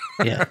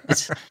 Yeah,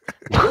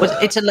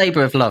 it's a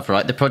labor of love,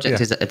 right? The project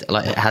is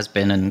like it has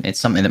been, and it's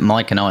something that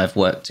Mike and I have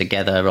worked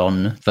together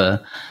on for,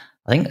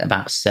 I think,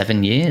 about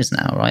 7 years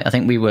now, right? I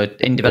think we were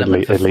in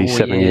development for 4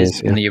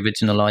 years from the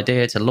original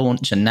idea to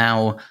launch, and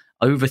now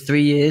over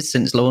 3 years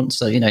since launch.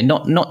 So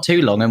not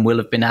too long, and we'll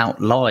have been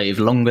out live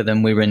longer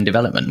than we were in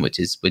development, which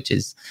is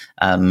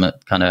kind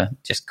of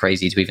just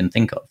crazy to even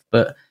think of.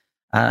 But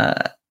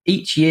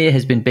each year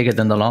has been bigger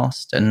than the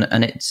last,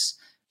 and it's.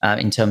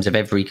 In terms of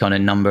every kind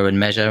of number and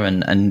measure,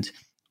 and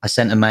I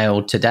sent a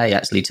mail today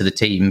actually to the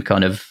team,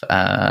 kind of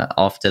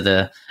after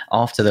the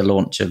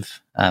launch of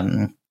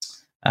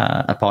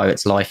A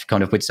Pirate's Life,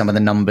 kind of with some of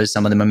the numbers,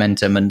 some of the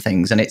momentum and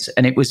things, and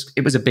it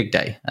was a big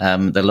day.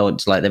 The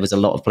launch, there was a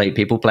lot of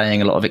people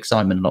playing, a lot of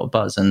excitement, a lot of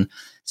buzz, and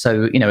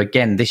so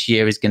again, this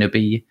year is going to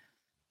be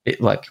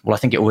I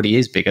think it already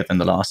is bigger than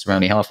the last. We're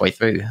only halfway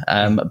through,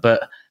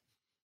 but.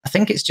 I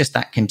think it's just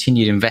that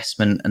continued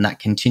investment and that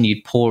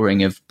continued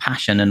pouring of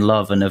passion and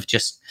love, and of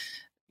just,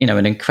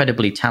 an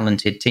incredibly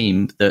talented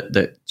team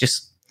that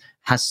just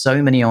has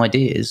so many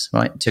ideas,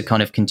 right, to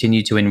kind of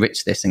continue to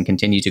enrich this and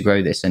continue to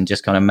grow this and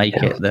just kind of make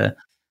it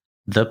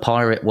the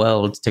pirate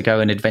world to go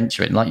and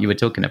adventure in, like you were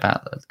talking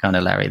about, kind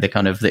of, Larry. The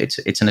kind of it's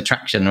an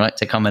attraction, right,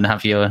 to come and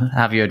have your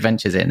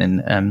adventures in,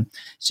 and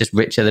it's just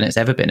richer than it's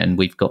ever been, and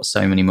we've got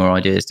so many more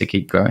ideas to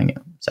keep growing it.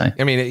 So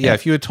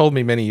if you had told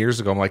me many years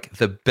ago, I'm like,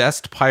 the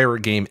best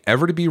pirate game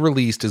ever to be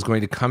released is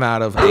going to come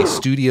out of a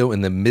studio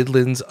in the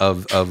Midlands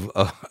of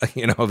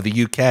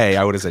the UK,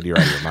 I would have said you're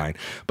out of your mind.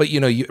 But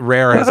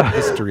Rare has a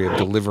history of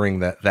delivering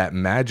that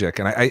magic,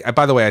 and I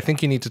by the way, I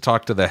think you need to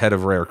talk to the head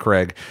of Rare,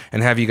 Craig,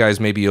 and have you guys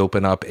maybe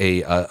open up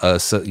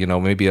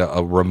maybe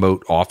a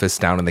remote office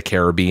down in the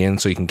Caribbean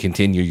so you can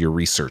continue your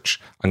research.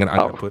 I'm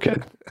gonna put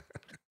it.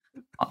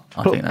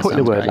 Put in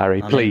a word,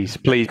 Larry, please,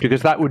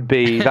 because that would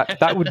be.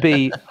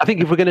 I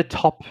think if we're going to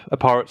top A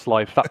Pirate's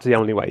Life, that's the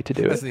only way to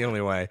do it. That's the only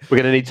way. We're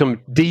going to need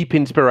some deep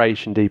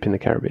inspiration deep in the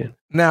Caribbean.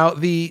 Now,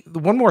 the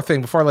one more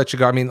thing before I let you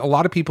go. I mean, a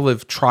lot of people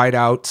have tried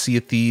out Sea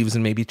of Thieves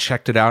and maybe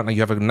checked it out. Now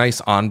you have a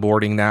nice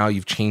onboarding now.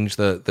 You've changed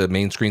the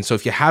main screen. So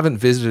if you haven't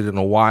visited in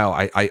a while,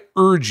 I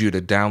urge you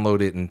to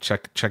download it and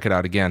check it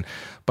out again.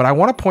 But I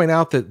want to point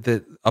out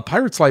that A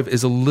Pirate's Life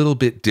is a little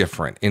bit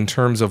different in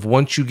terms of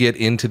once you get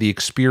into the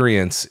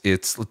experience,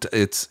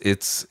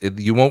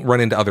 you won't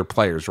run into other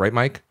players, right,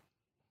 Mike?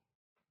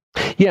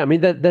 Yeah, I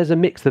mean, there's a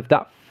mix of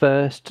that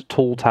first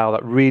tall tale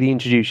that really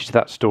introduces you to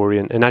that story,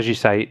 and as you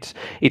say,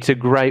 it's a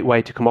great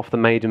way to come off the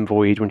maiden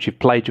voyage once you've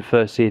played your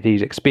first Sea of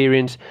Thieves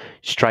experience,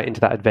 straight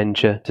into that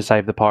adventure to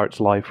save the pirate's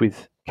life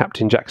with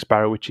Captain Jack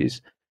Sparrow, which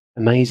is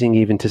amazing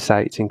even to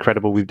say. It's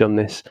incredible we've done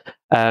this.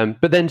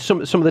 But then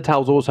some of the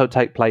tales also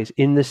take place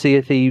in the Sea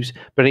of Thieves,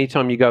 but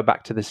anytime you go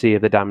back to the Sea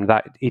of the Damned,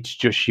 it's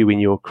just you and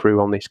your crew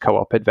on this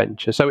co-op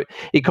adventure. So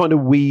it kind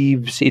of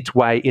weaves its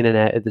way in and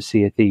out of the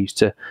Sea of Thieves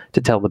to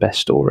tell the best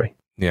story.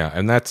 Yeah,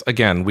 and that's,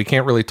 again, we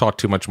can't really talk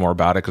too much more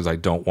about it because I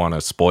don't want to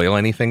spoil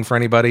anything for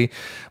anybody.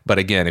 But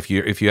again, if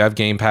you have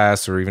Game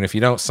Pass, or even if you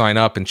don't, sign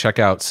up and check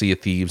out Sea of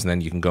Thieves, and then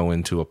you can go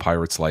into A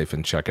Pirate's Life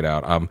and check it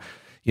out.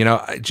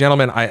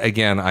 Gentlemen,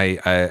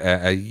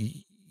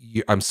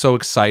 I'm so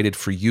excited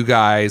for you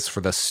guys, for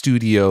the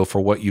studio,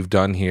 for what you've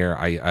done here.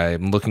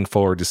 I'm looking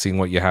forward to seeing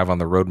what you have on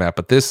the roadmap.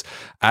 But this,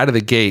 out of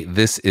the gate,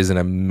 this is an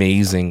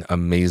amazing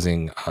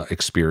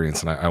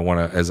experience. And I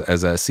want to,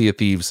 as a Sea of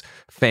Thieves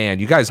fan,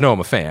 you guys know I'm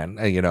a fan.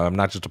 I'm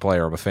not just a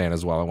player; I'm a fan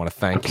as well. I want to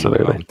thank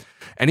Absolutely. you.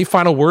 Any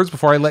final words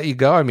before I let you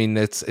go? I mean,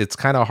 it's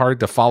kind of hard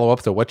to follow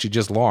up to what you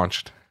just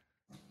launched.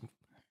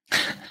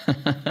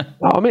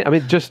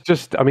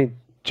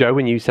 Joe,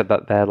 when you said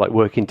that they're like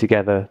working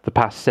together the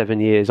past 7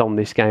 years on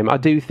this game, I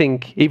do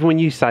think even when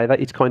you say that,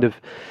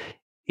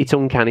 it's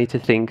uncanny to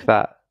think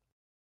that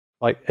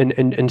like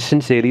and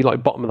sincerely,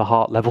 like bottom of the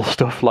heart level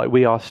stuff, like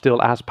we are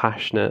still as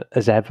passionate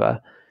as ever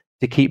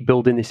to keep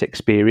building this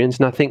experience.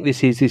 And I think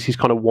this is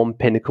kind of one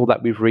pinnacle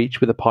that we've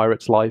reached with A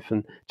Pirate's Life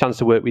and chance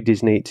to work with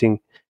Disney.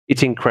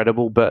 It's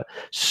incredible, but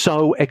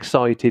so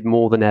excited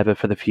more than ever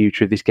for the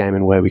future of this game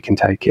and where we can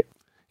take it.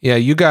 Yeah,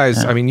 you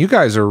guys, I mean, you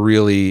guys are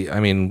really, I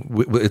mean,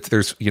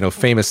 there's,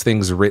 famous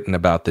things written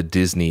about the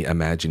Disney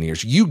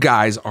Imagineers. You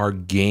guys are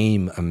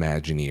game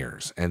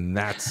Imagineers, and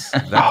that's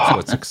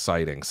what's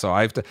exciting. So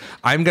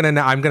I'm going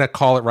to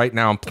call it right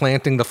now. I'm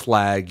planting the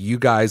flag. You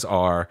guys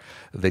are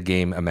the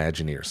game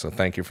Imagineers. So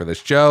thank you for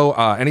this. Joe,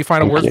 any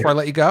final words before I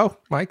let you go,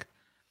 Mike?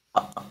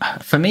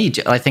 For me,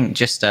 I think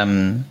just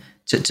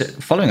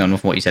following on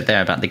with what you said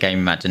there about the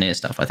game Imagineer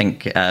stuff, I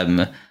think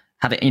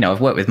I've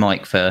worked with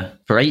Mike for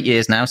 8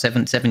 years now,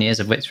 seven years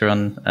of which we're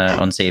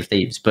on Sea of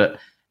Thieves. But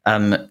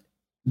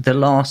the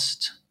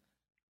last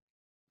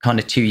kind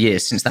of 2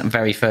 years since that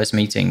very first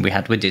meeting we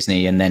had with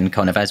Disney, and then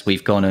kind of as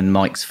we've gone and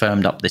Mike's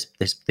firmed up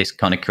this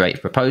kind of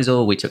creative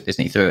proposal, we took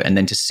Disney through it, and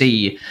then to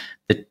see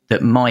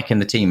that Mike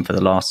and the team for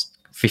the last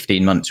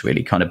 15 months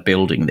really kind of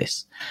building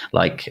this,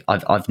 like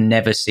I've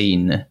never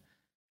seen,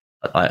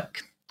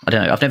 like, I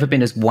don't know, I've never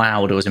been as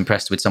wowed or as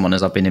impressed with someone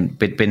as I've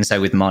been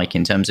so with Mike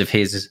in terms of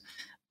his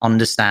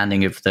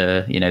understanding of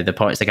the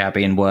Pirates of the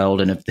Caribbean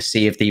world and of the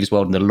Sea of Thieves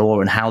world and the lore,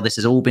 and how this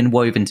has all been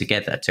woven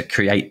together to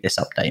create this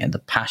update, and the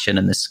passion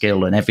and the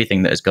skill and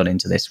everything that has gone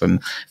into this from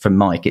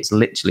Mike. It's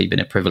literally been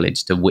a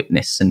privilege to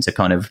witness and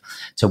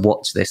to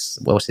watch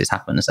this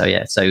happen.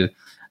 So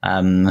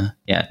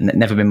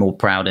never been more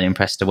proud and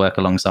impressed to work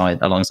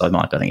alongside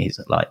Mike. I think he's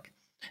like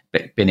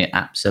been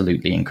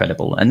absolutely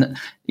incredible. And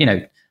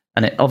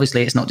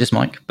obviously it's not just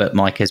Mike, but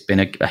Mike has been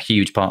a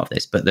huge part of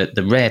this. But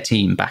the rare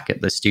team back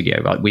at the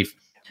studio, right? We've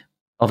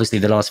obviously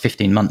the last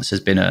 15 months has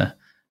been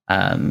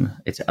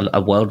it's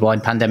a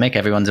worldwide pandemic.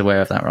 Everyone's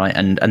aware of that, right?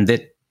 And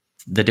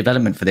the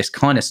development for this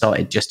kind of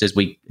started just as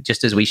we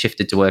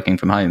shifted to working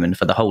from home, and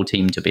for the whole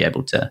team to be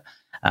able to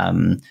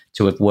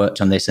have worked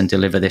on this and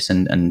deliver this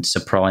and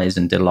surprise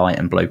and delight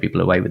and blow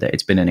people away with it.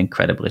 It's been an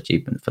incredible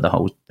achievement for the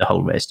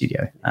whole Rare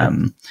studio.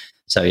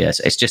 So yes,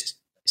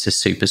 it's a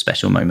super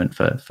special moment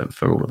for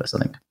all of us, I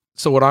think.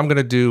 So what I'm going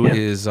to do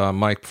is,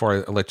 Mike,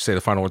 before I let you say the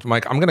final words,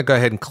 Mike, I'm going to go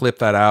ahead and clip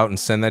that out and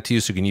send that to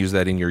you so you can use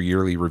that in your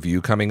yearly review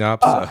coming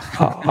up. So.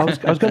 I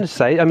was going to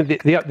say, I mean,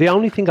 the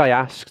only thing I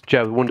asked,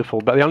 Joe,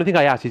 wonderful, but the only thing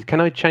I asked is,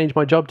 can I change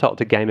my job title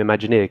to Game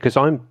Imagineer? Because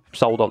I'm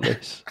sold on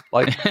this.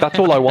 Like, that's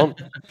all I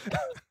want.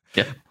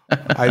 Yeah.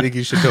 I think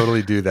you should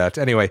totally do that.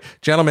 Anyway,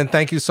 gentlemen,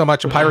 thank you so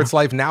much. A Pirate's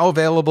Life now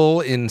available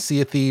in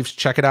Sea of Thieves.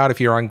 Check it out. If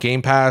you're on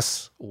Game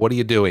Pass, what are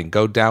you doing?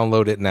 Go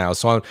download it now.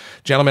 So,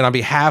 gentlemen, on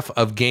behalf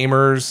of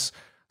gamers,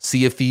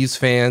 Sea of Thieves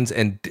fans,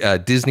 and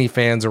Disney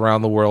fans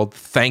around the world,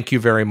 thank you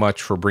very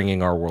much for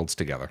bringing our worlds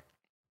together.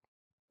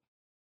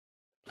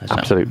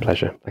 Absolute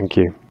pleasure. Thank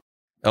you.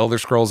 Elder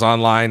Scrolls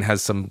Online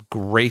has some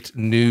great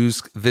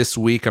news this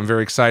week. I'm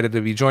very excited to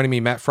be joining me,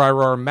 Matt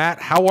Fryrohr.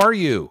 Matt, how are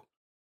you?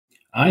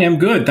 I am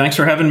good. Thanks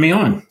for having me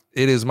on.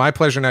 It is my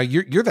pleasure. Now,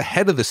 you're the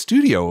head of the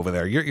studio over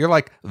there. You're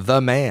like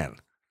the man.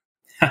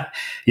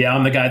 Yeah,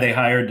 I'm the guy they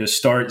hired to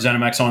start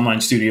ZeniMax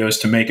Online Studios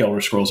to make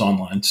Elder Scrolls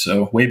Online.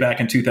 So way back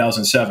in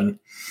 2007.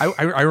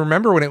 I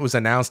remember when it was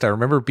announced. I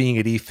remember being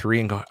at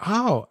E3 and going,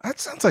 "Oh, that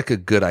sounds like a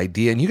good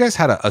idea." And you guys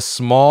had a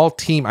small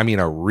team. I mean,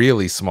 a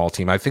really small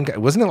team. I think,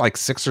 wasn't it like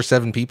 6 or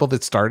 7 people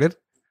that started?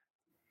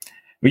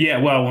 But yeah,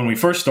 well, when we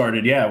first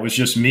started, it was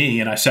just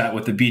me, and I sat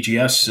with the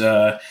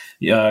BGS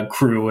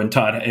crew and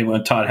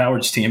Todd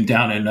Howard's team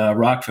down in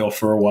Rockville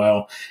for a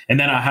while, and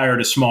then I hired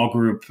a small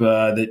group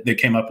that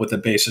came up with the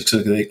basics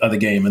of the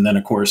game, and then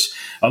of course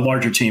a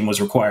larger team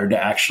was required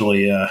to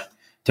actually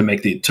to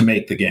make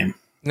the game.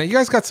 Now you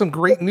guys got some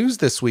great news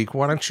this week.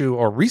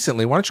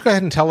 Recently? Why don't you go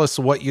ahead and tell us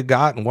what you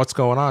got and what's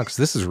going on? Because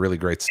this is really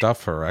great stuff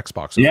for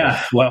Xbox.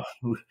 Yeah, well,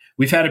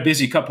 we've had a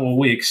busy couple of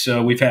weeks.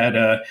 So we've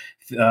had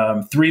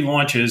 3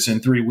 launches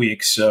in 3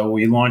 weeks. So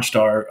we launched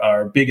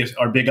our big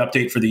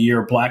update for the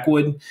year,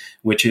 Blackwood,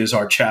 which is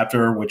our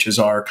chapter, which is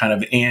our kind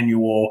of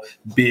annual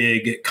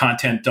big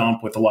content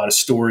dump with a lot of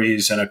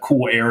stories and a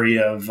cool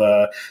area of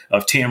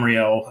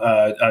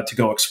Tamriel to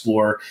go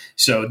explore.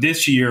 So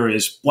this year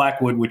is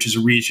Blackwood, which is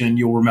a region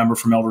you'll remember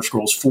from Elder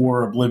Scrolls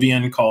 4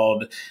 Oblivion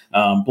called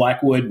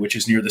Blackwood, which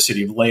is near the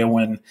city of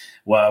Leyawiin.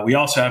 We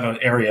also have an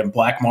area in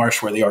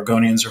Blackmarsh where the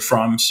Argonians are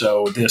from.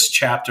 So this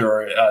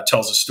chapter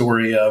tells a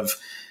story of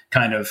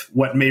kind of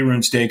what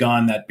Mehrunes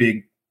Dagon, that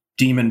big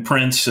demon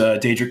prince,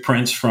 Daedric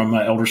prince from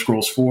Elder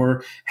Scrolls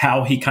 4,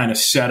 how he kind of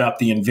set up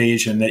the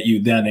invasion that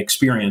you then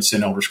experience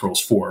in Elder Scrolls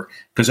 4,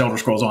 because Elder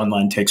Scrolls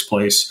Online takes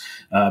place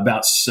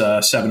about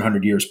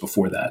 700 years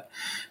before that.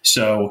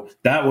 So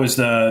that was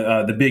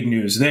the big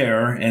news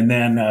there. And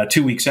then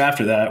 2 weeks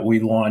after that, we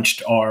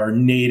launched our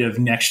native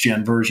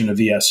next-gen version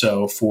of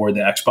ESO for the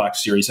Xbox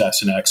Series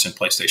S and X and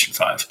PlayStation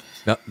 5.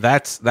 Now,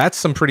 that's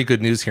some pretty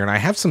good news here. And I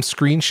have some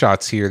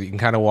screenshots here that you can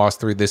kind of walk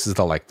through. This is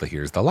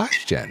here's the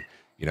last gen.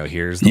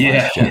 Here's the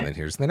last gen, and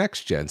here's the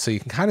next gen. So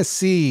you can kind of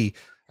see,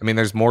 I mean,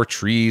 there's more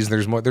trees,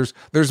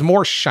 there's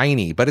more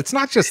shiny, but it's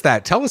not just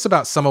that. Tell us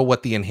about some of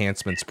what the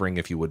enhancements bring,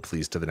 if you would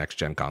please, to the next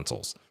gen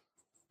consoles.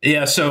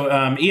 Yeah, so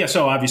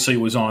ESO obviously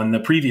was on the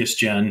previous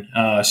gen,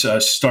 so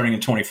starting in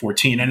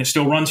 2014, and it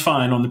still runs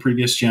fine on the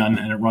previous gen,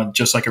 and it runs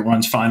just like it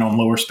runs fine on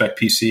lower spec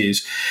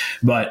PCs.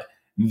 But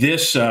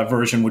this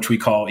version, which we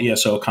call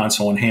ESO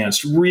Console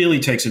Enhanced, really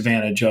takes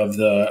advantage of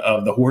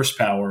the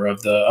horsepower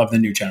of the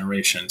new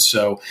generation.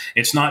 So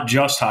it's not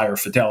just higher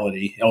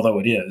fidelity, although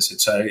it is.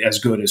 It's as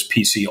good as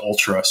PC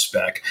Ultra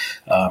spec,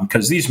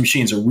 because these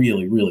machines are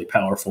really, really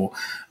powerful.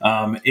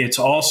 It's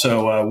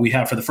also, we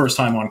have for the first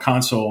time on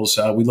consoles,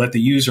 we let the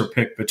user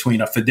pick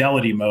between a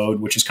fidelity mode,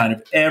 which is kind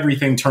of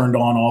everything turned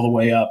on all the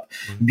way up,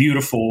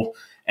 beautiful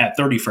at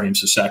 30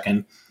 frames a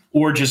second,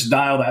 or just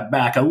dial that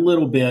back a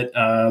little bit,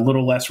 a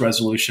little less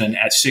resolution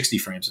at 60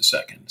 frames a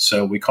second.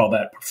 So we call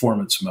that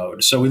performance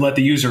mode. So we let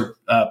the user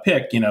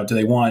pick, do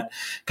they want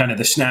kind of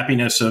the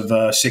snappiness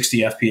of 60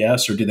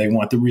 FPS, or do they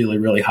want the really,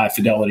 really high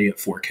fidelity at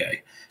 4K?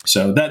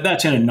 So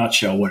that's in a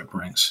nutshell what it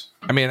brings.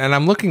 I mean, and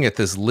I'm looking at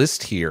this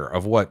list here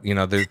of what, you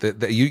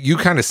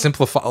kind of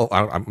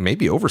simplify,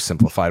 maybe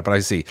oversimplified, but I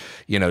see,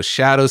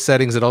 shadow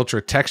settings at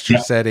ultra, texture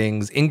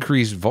settings,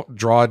 increased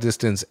draw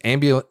distance,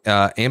 ambient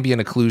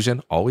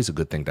occlusion, always a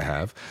good thing to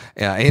have,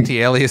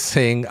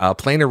 anti-aliasing,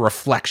 planar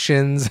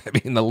reflections. I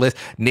mean, the list,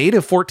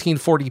 native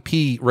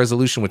 1440p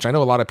resolution, which I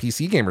know a lot of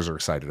PC gamers are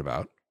excited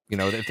about,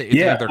 if they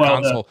have their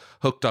console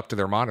hooked up to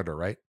their monitor,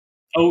 right?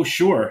 Oh,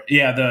 sure.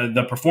 Yeah,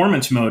 the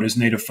performance mode is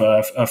native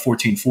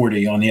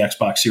 1440 on the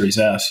Xbox Series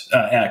X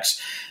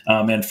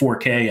and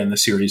 4K in the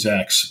Series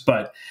X.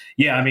 But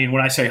yeah, I mean,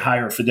 when I say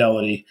higher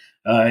fidelity,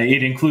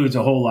 it includes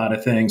a whole lot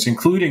of things,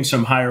 including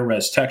some higher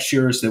res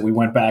textures that we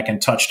went back and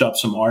touched up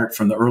some art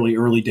from the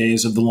early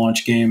days of the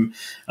launch game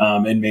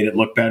and made it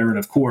look better. And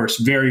of course,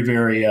 very,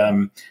 very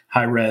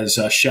high res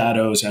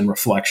shadows and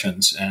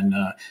reflections. And,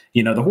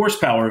 the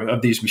horsepower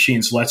of these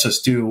machines lets us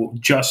do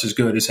just as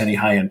good as any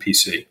high end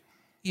PC.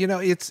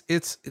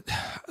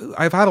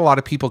 I've had a lot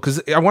of people,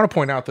 because I want to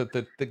point out that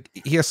the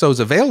ESO is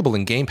available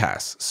in Game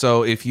Pass.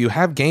 So if you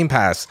have Game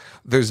Pass,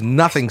 there's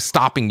nothing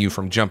stopping you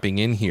from jumping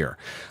in here.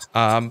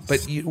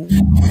 But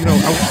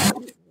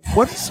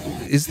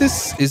is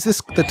this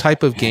the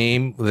type of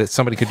game that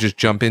somebody could just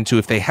jump into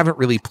if they haven't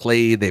really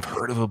played, they've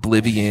heard of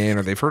Oblivion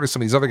or they've heard of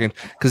some of these other games?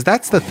 Because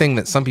that's the thing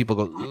that some people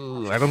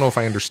go, I don't know if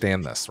I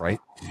understand this,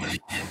 right?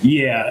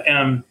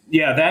 Yeah.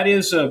 That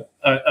is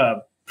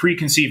a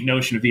preconceived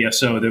notion of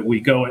ESO that we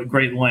go at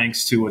great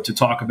lengths to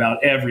talk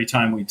about every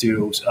time we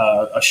do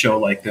a show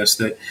like this,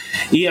 that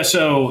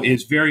ESO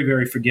is very,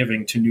 very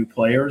forgiving to new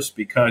players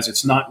because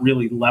it's not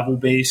really level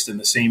based in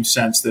the same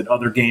sense that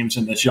other games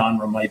in this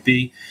genre might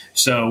be.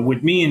 So what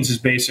it means is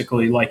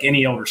basically like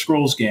any Elder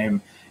Scrolls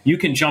game, you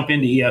can jump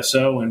into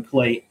ESO and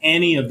play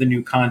any of the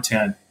new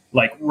content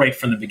like right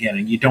from the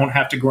beginning. You don't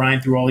have to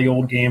grind through all the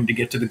old game to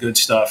get to the good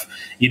stuff.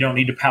 You don't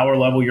need to power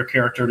level your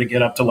character to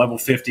get up to level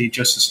 50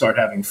 just to start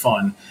having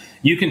fun.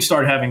 You can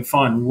start having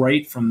fun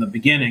right from the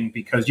beginning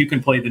because you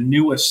can play the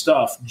newest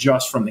stuff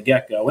just from the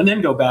get-go and then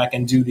go back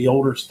and do the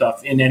older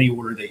stuff in any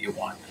order that you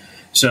want.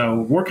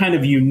 So we're kind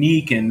of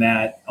unique in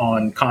that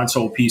on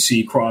console,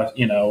 PC,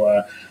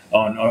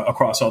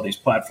 across all these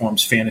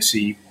platforms,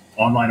 fantasy,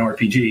 online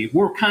RPG.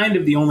 We're kind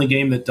of the only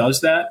game that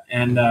does that.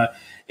 And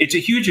it's a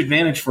huge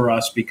advantage for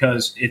us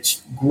because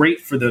it's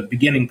great for the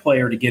beginning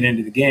player to get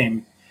into the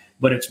game,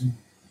 but its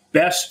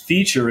best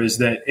feature is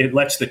that it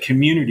lets the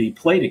community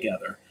play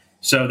together.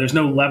 So there's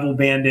no level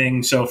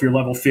banding. So if you're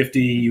level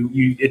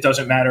 50, it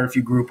doesn't matter if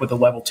you group with a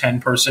level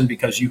 10 person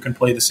because you can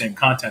play the same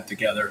content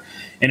together.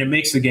 And it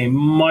makes the game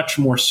much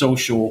more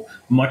social,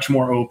 much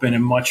more open,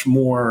 and much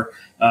more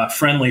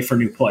friendly for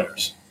new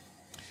players.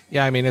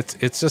 Yeah, I mean, it's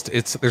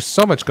there's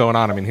so much going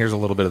on. I mean, here's a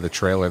little bit of the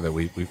trailer that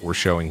we're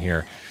showing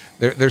here.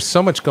 There's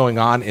so much going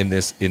on in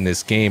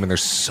this game, and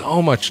there's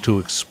so much to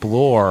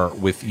explore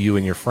with you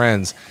and your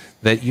friends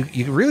that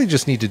you really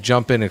just need to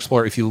jump in and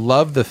explore. If you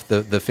love the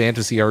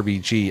fantasy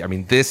RPG, I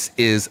mean, this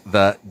is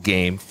the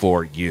game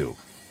for you.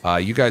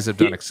 You guys have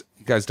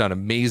done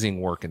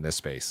amazing work in this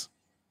space.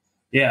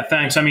 Yeah,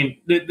 thanks. I mean,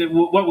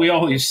 what we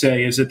always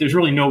say is that there's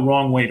really no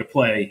wrong way to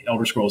play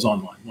Elder Scrolls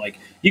Online. Like,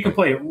 you can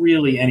play it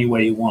really any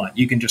way you want.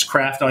 You can just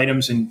craft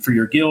items for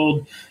your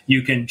guild.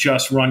 You can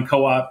just run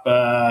co-op,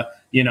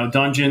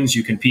 dungeons.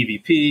 You can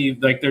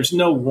PvP. Like, there's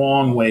no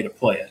wrong way to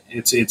play it.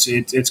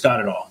 It's got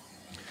it all.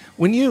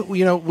 When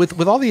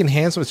with all the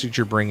enhancements that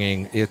you're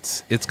bringing,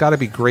 it's got to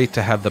be great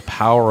to have the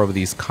power of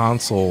these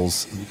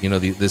consoles,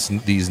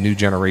 these new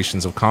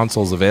generations of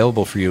consoles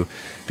available for you,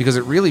 because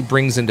it really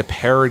brings into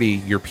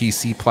parity your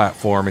PC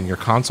platform and your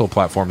console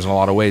platforms in a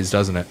lot of ways,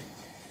 doesn't it?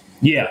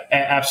 Yeah,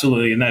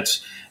 absolutely. And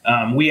that's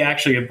we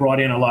actually have brought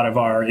in a lot of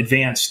our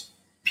advanced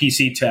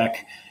PC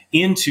tech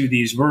into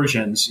these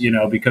versions,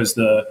 because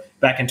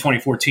back in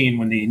 2014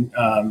 when the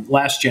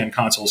last gen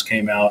consoles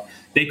came out,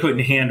 they couldn't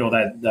handle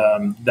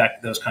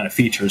those kind of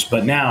features.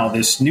 But now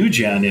this new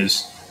gen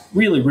is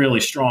really, really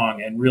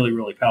strong and really,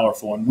 really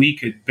powerful, and we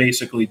could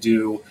basically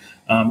do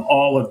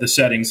all of the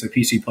settings that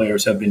PC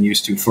players have been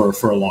used to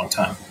for a long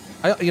time.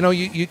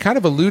 You kind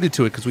of alluded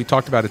to it because we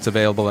talked about it's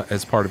available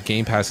as part of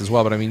Game Pass as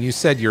well. But I mean, you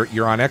said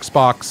you're on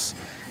Xbox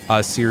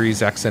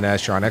Series X and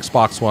S. You're on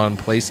Xbox One,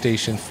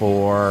 PlayStation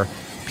 4,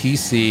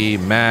 PC,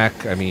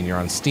 Mac. I mean, you're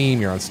on Steam.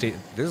 You're on Stadia.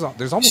 There's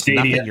almost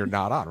Stadia. Nothing you're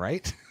not on,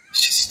 right?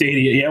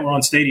 Stadia, yeah, we're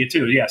on Stadia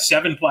too. Yeah,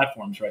 7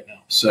 platforms right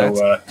now.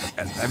 So,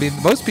 I mean,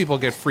 most people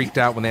get freaked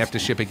out when they have to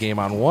ship a game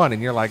on one,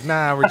 and you're like,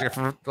 nah,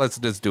 let's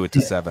just do it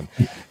to 7.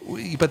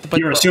 But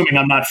you're assuming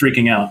I'm not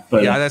freaking out.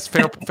 But yeah, that's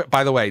fair.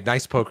 By the way,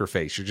 nice poker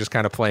face. You're just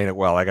kind of playing it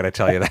well. I got to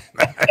tell you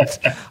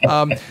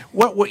that.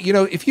 What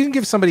if you can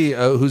give somebody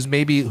who's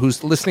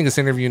listening to this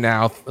interview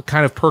now,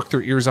 kind of perk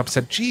their ears up, and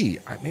said, gee,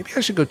 maybe I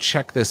should go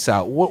check this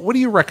out. What do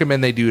you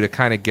recommend they do to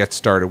kind of get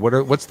started?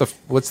 What's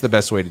the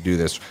best way to do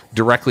this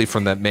directly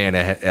from the man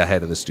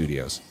ahead of the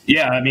studios?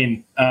 Yeah, I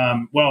mean,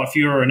 well, if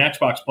you're an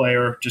Xbox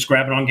player, just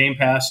grab it on Game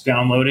Pass,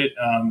 download it.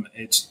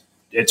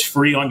 It's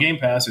free on Game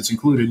Pass. It's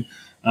included.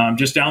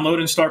 Just download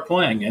and start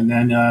playing. And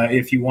then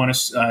if you want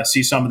to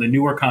see some of the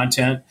newer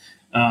content,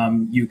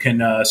 you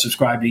can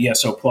subscribe to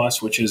ESO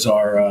Plus, which is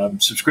our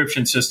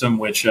subscription system,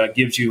 which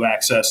gives you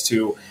access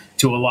to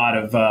a lot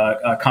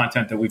of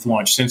content that we've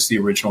launched since the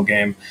original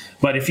game.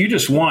 But if you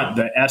just want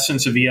the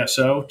essence of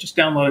ESO, just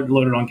download it,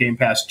 load it on Game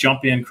Pass,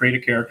 jump in, create a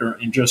character,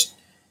 and just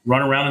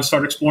run around and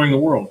start exploring the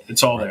world.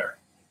 It's all there.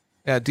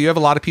 Yeah. Do you have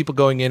a lot of people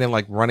going in and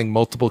like running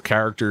multiple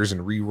characters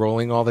and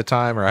re-rolling all the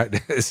time? Or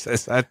is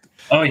that?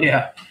 Oh,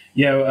 yeah.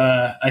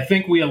 Yeah, I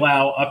think we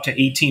allow up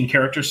to 18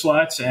 character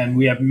slots, and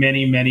we have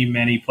many, many,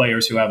 many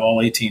players who have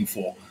all 18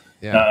 full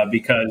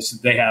because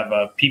they have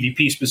a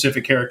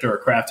PvP-specific character,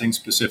 a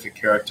crafting-specific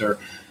character.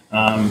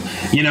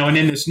 And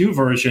in this new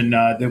version,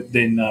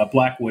 in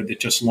Blackwood that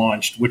just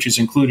launched, which is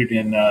included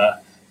in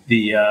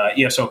the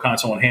ESO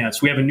Console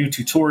Enhanced, we have a new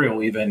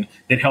tutorial even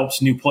that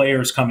helps new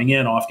players coming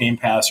in off Game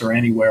Pass or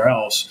anywhere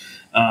else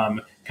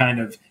kind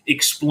of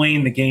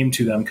explain the game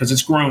to them because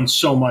it's grown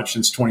so much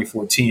since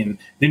 2014.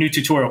 The new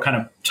tutorial kind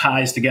of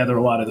ties together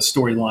a lot of the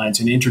storylines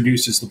and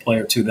introduces the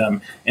player to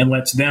them and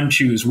lets them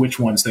choose which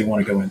ones they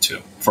want to go into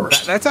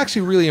first. That's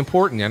actually really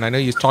important. And I know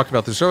you talked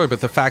about this earlier,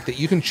 but the fact that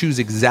you can choose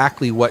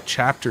exactly what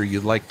chapter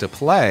you'd like to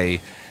play,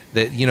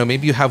 that,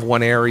 maybe you have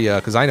one area,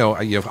 because I know,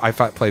 I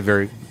play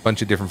a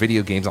bunch of different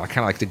video games, and I kind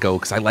of like to go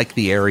because I like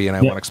the area and I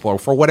want to explore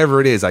for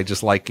whatever it is. I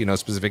just like, a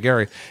specific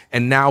area.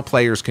 And now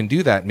players can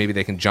do that. Maybe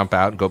they can jump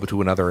out and go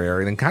to another area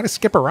and then kind of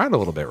skip around a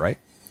little bit, right?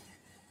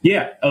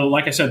 Yeah.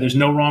 Like I said, there's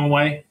no wrong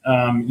way.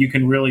 You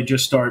can really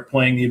just start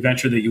playing the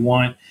adventure that you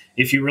want.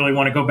 If you really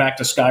want to go back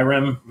to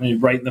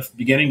Skyrim right in the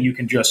beginning, you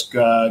can just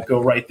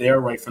go right there,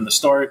 right from the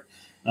start.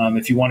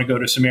 If you want to go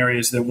to some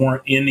areas that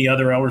weren't in the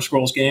other Elder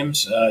Scrolls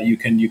games, you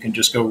can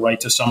just go right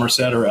to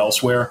Somerset or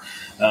elsewhere.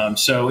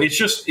 So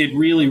it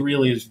really,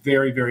 really is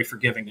very, very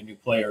forgiving to new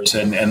players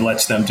and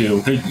lets them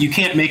do. You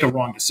can't make a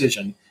wrong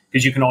decision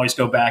because you can always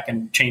go back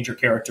and change your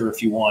character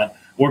if you want,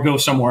 or go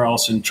somewhere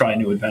else and try a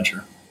new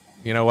adventure.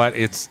 You know what?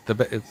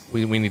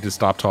 We need to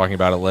stop talking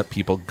about it. Let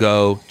people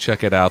go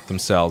check it out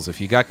themselves. If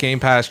you got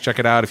Game Pass, check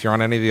it out. If you're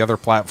on any of the other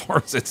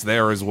platforms, it's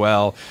there as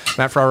well.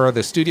 Matt Ferraro,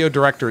 the studio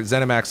director at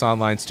ZeniMax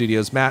Online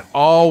Studios. Matt,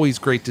 always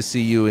great to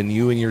see you and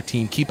your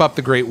team. Keep up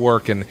the great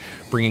work and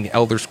bringing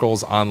Elder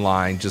Scrolls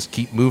Online. Just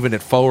keep moving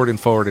it forward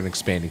and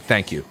expanding.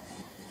 Thank you.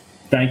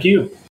 Thank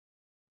you.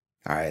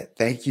 All right.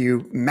 Thank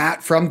you,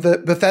 Matt from the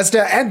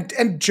Bethesda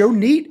and Joe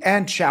Neat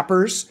and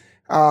Chappers,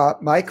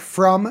 Mike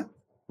from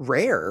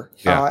Rare.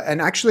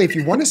 And actually, if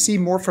you want to see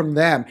more from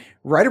them,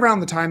 right around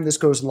the time this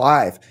goes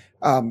live,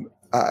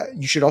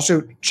 you should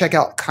also check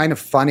out Kind of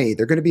Funny.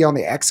 They're going to be on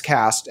the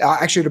Xcast.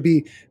 Actually, it'll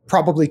be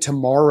probably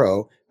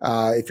tomorrow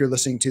if you're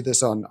listening to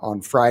this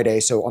on Friday.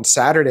 So on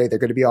Saturday, they're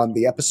going to be on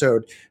the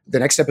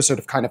next episode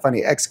of Kind of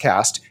Funny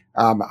Xcast.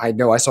 I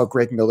know I saw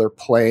Greg Miller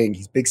playing.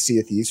 He's a big Sea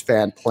of Thieves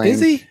fan. Playing.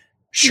 Is he?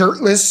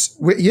 Shirtless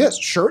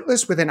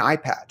with an eye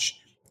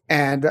patch.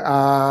 And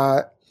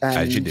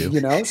as you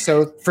do.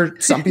 So for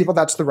some people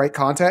that's the right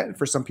content, and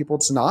for some people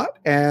it's not.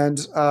 And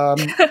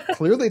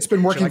clearly it's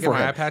been working for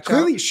him.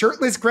 Clearly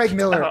shirtless Greg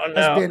Miller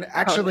has been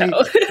actually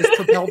has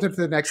propelled him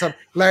to the next level.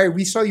 Larry,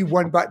 we saw you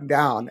one button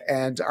down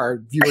and our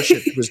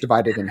viewership was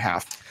divided in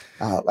half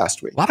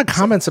last week. A lot of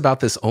comments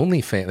about this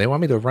OnlyFans. They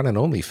want me to run an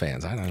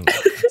OnlyFans. I don't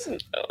know.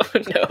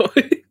 No.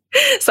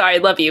 Sorry, I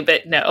love you,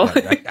 but no.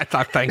 I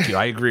thought, thank you.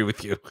 I agree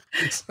with you.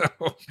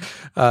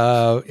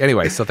 So,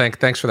 anyway, so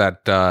thanks for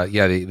that. The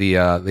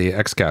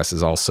XCast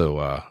is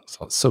also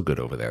so good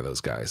over there. Those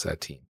guys,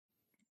 that team.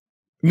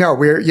 No,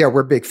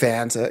 we're big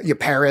fans.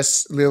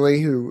 Paris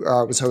Lilly, who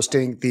was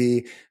hosting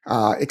the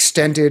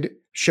extended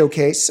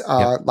showcase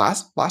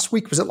last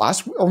week. Was it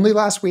only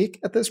last week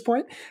at this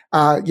point?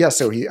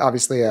 So he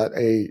obviously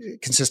a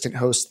consistent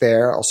host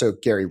there. Also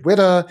Gary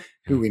Whitta,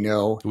 who we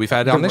know we've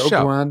had on this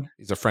show. One.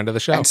 He's a friend of the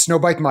show. And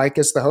Snowbike Mike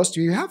is the host.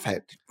 You have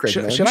had great.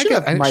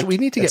 We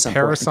need to get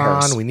Paris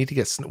on. We need to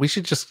get some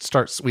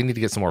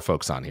more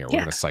folks on here. We're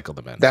going to cycle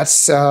them in.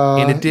 That's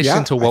in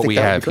addition to what we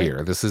have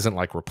here. This isn't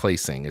like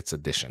replacing; it's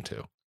addition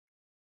to.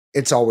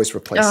 It's always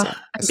replacing,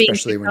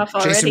 especially when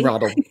Jason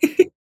Roddle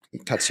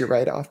cuts you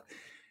right off.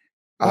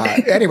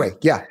 Anyway,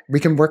 yeah, we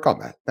can work on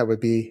that. I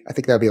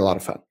think that would be a lot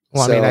of fun.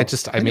 Well,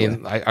 So,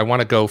 I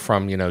want to go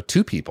from,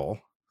 2 people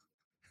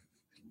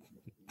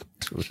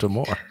to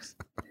more.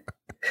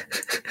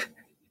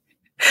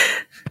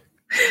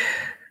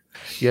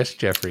 Yes,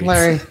 Jeffrey.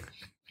 Larry,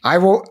 I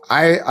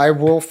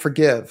will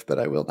forgive, but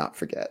I will not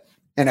forget.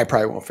 And I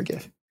probably won't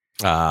forgive.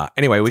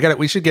 Anyway,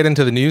 we should get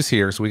into the news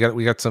here. So we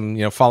got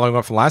some, following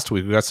up from last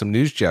week, we got some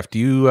news, Jeff. Do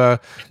you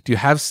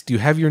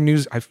have your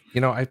news?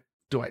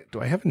 Do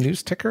I have a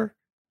news ticker?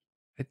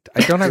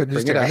 I don't have a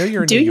news ticker. I know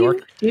you're in New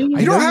York. You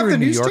don't have the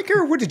news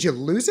ticker? What, did you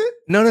lose it?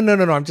 No.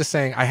 I'm just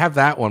saying I have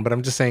that one, but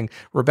I'm just saying,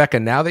 Rebecca,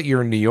 now that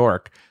you're in New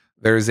York,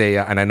 there's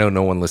and I know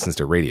no one listens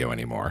to radio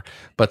anymore,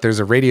 but there's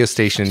a radio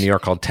station in New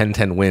York called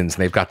 1010 Wins,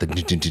 and they've got the,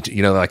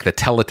 like the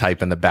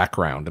teletype in the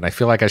background, and I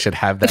feel like I should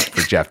have that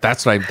for Jeff.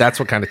 That's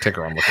what kind of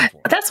ticker I'm looking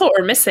for. That's what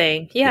we're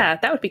missing. Yeah,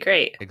 that would be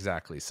great.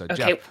 Exactly. So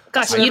okay, Jeff,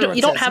 gosh, you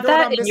don't have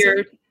that in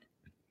your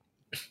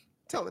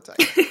teletype.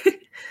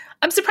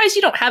 I'm surprised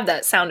you don't have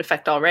that sound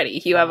effect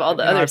already. You have all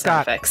the other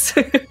sound effects.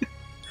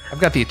 I've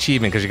got the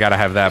achievement because you got to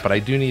have that, but I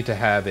do need to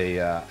have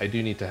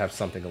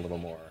something a little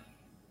more.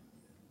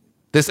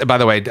 This, by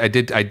the way, I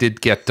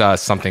did get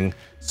something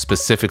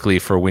specifically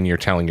for when you're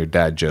telling your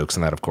dad jokes,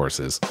 and that, of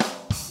course, is.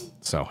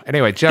 So,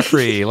 anyway,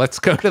 Jeffrey, let's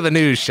go to the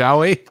news,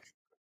 shall we?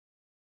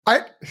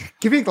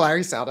 Giving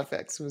Larry sound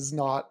effects was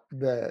not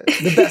the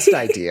best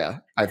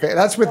idea. I think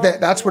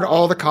that's what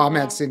all the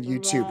comments in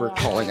YouTube were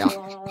calling out.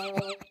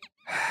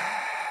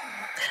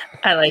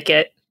 I like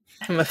it.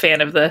 I'm a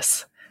fan of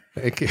this.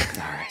 Thank you.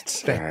 All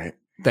right.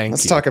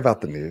 Let's talk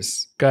about the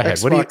news. Go ahead.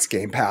 Xbox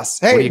Game Pass.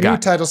 Hey, new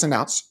titles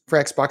announced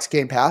for Xbox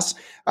Game Pass.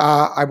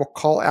 I will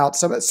call out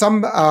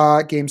some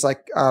games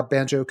like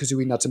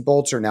Banjo-Kazooie Nuts and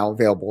Bolts are now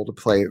available to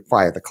play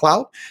via the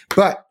cloud.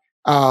 But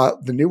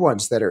the new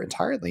ones that are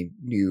entirely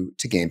new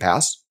to Game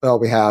Pass, well,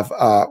 we have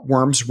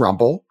Worms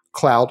Rumble,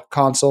 cloud,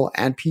 console,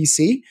 and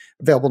PC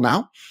available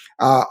now.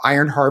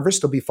 Iron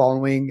Harvest will be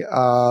following,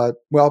 by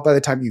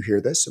the time you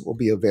hear this, it will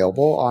be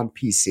available on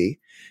PC.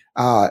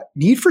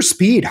 Need for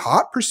Speed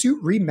Hot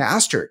Pursuit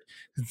Remastered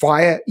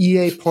via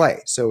EA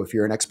Play. So if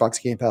you're an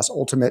Xbox Game Pass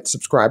Ultimate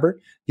subscriber,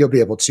 you'll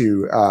be able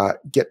to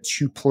get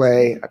to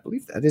play, I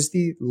believe that is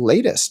the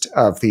latest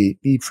of the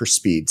Need for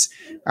Speeds.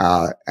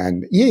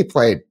 And EA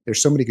Play,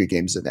 there's so many good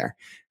games in there.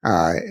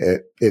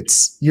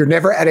 You're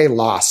never at a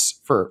loss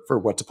for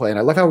what to play. And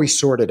I love how we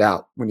sort it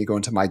out when you go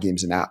into My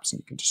Games and Apps and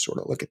you can just sort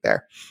of look at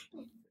there.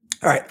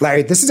 All right,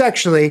 Larry, this is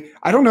actually,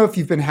 I don't know if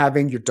you've been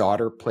having your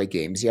daughter play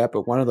games yet,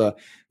 but one of the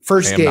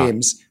first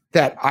games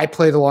that I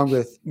played along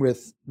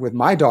with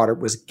my daughter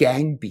was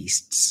Gang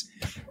Beasts.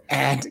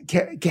 And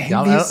Gang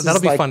Beasts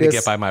that'll be fun to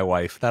get by my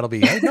wife. That'll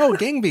be,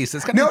 Gang Beasts.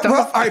 It's gonna be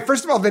all right,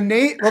 first of all, the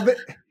name,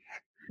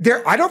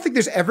 I don't think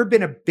there's ever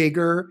been a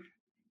bigger,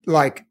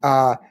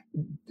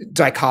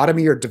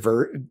 dichotomy or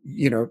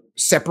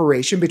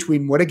separation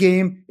between what a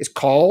game is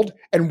called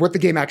and what the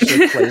game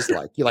actually plays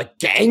like. You're like,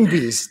 Gang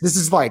Beasts. This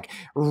is like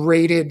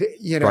rated,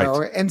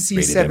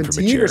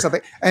 NC-17 or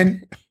something.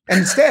 And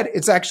instead,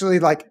 it's actually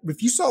like,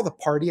 if you saw the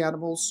Party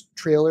Animals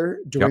trailer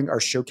during our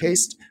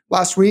showcase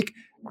last week,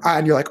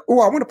 and you're like,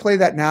 oh, I want to play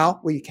that now.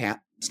 Well, you can't.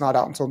 It's not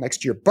out until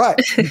next year, but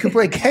you can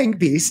play Gang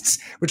Beasts,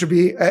 which will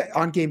be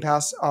on Game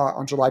Pass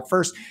on July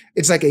 1st.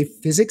 it's like a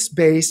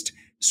physics-based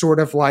sort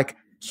of like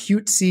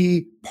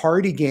cutesy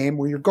party game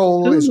where your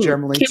goal is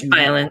generally to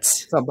knock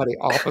somebody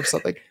off of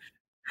something.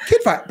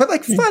 But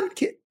like fun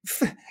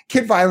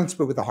kid violence,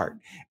 but with a heart.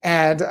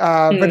 And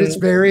but it's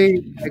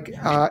very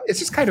it's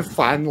just kind of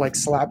fun, like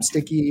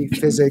slapsticky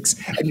physics,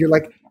 and you're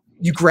like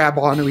you grab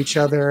onto each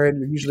other, and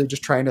you're usually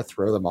just trying to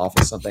throw them off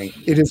of something.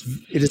 It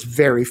is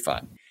very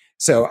fun.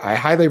 So I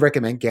highly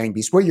recommend Gang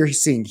Beasts. What you're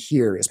seeing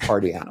here is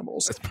Party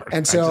Animals,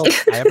 and so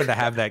I happen to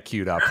have that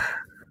queued up.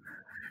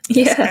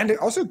 Yeah, and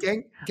also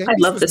Gang I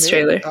Beasts love this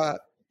trailer.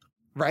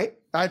 Right?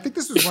 I think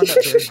this was one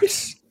that very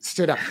much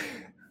stood out.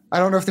 I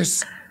don't know if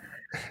there's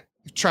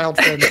child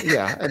friendly.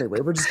 Yeah. Anyway,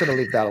 we're just going to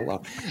leave that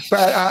alone.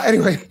 But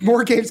anyway,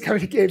 more games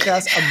coming to Game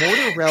Pass: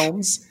 Immortal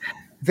Realms,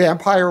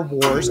 Vampire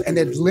Wars, and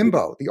then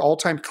Limbo, the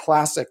all-time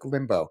classic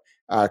Limbo,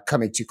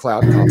 coming to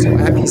cloud, console,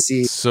 and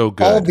PC. So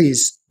good. All of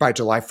these by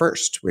July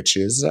 1st, which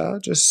is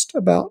just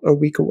about a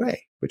week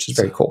away, which is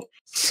very cool.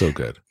 So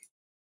good.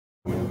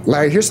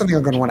 Larry, here's something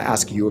I'm going to want to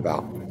ask you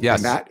about. Yes.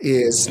 And that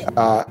is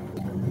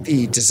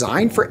the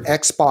design for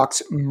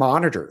Xbox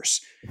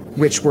monitors,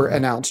 which were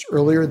announced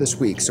earlier this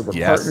week. So we're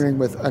partnering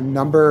with a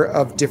number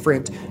of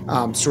different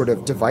sort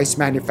of device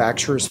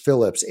manufacturers: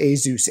 Philips,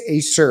 Asus,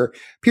 Acer,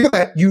 people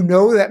that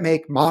that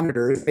make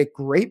monitors, make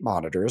great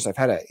monitors. I've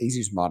had an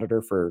Asus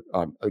monitor for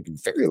a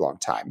very long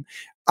time.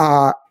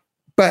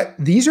 But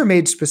these are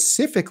made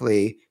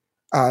specifically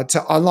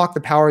to unlock the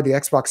power of the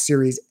Xbox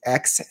Series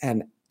X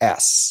and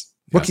S.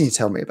 What can you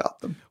tell me about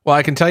them? Well,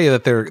 I can tell you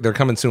that they're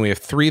coming soon. We have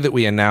 3 that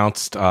we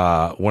announced.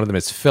 One of them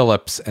is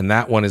Philips, and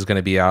that one is going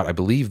to be out, I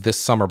believe, this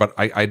summer. But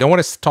I don't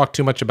want to talk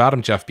too much about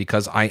them, Jeff,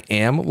 because I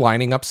am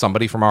lining up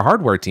somebody from our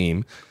hardware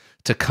team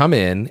to come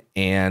in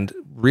and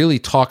really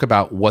talk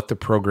about what the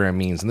program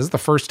means. And this is the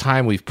first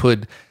time we've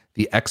put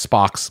the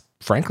Xbox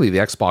frankly, the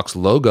Xbox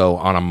logo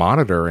on a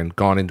monitor and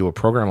gone into a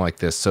program like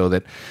this, so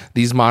that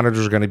these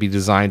monitors are going to be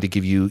designed to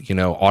give you,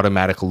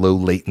 automatic low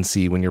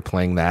latency when you're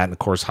playing that, and of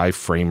course high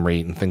frame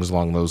rate and things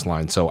along those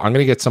lines. So I'm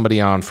going to get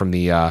somebody on from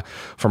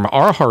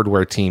our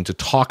hardware team to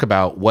talk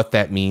about what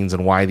that means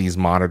and why these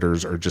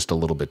monitors are just a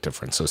little bit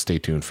different. So stay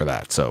tuned for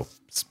that. So,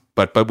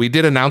 but we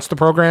did announce the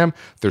program.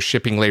 They're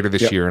shipping later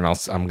this year, and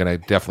I'm going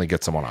to definitely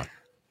get someone on.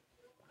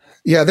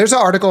 Yeah, there's an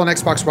article on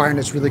Xbox Wire, and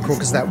it's really cool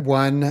because that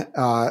one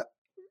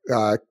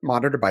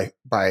monitor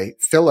by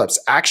Philips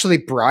actually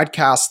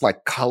broadcasts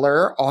like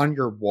color on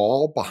your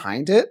wall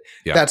behind it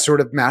that sort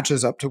of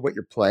matches up to what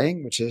you're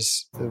playing, which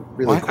is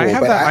really cool. I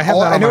have that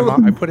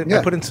on my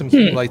I put in some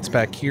heat lights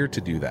back here to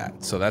do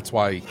that, so that's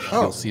why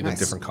you'll see the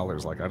different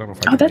colors. Like I don't know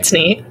if I that's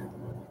neat.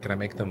 Can I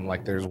make them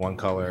like there's one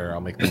color? I'll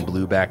make them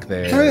blue back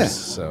there. Oh, yeah.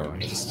 So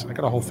I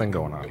got a whole thing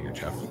going on here,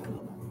 Jeff.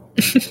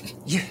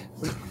 Yeah.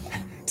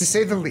 To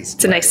say the least.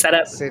 It's a nice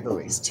setup. To say the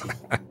least.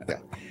 Yeah.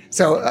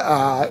 So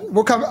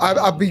we'll come.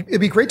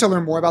 It'd be great to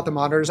learn more about the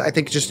monitors. I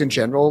think just in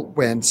general,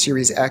 when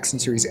Series X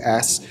and Series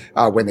S,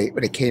 when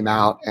it came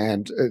out,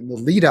 and in the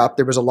lead up,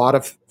 there was a lot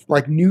of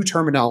like new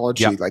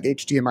terminology, like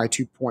HDMI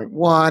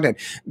 2.1 and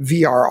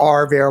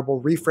VRR, variable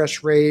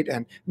refresh rate,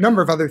 and a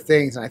number of other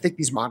things. And I think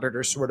these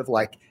monitors sort of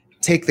like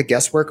take the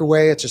guesswork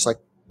away. It's just like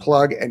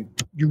plug and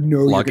you're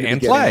going to be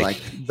getting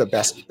like the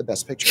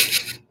best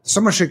picture.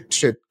 Someone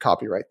should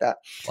copyright that.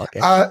 Okay.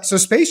 So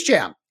Space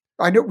Jam.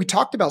 I know we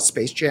talked about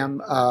Space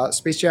Jam,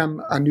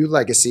 A New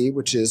Legacy,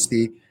 which is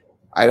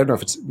I don't know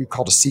if we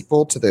called a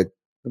sequel to the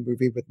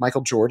movie with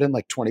Michael Jordan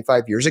like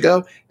 25 years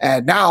ago.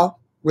 And now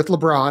with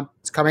LeBron,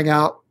 it's coming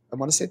out, I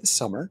want to say this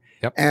summer.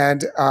 Yep.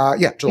 And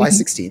July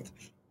 16th.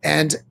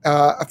 And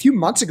a few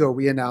months ago,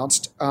 we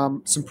announced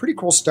some pretty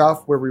cool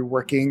stuff where we were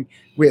working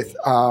with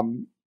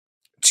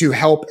to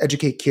help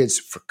educate kids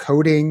for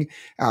coding,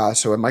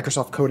 so a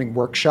Microsoft coding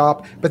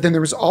workshop. But then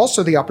there was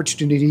also the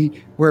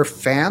opportunity where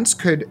fans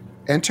could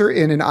enter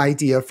in an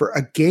idea for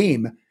a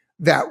game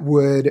that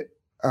would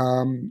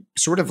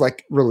sort of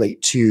like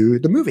relate to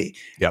the movie.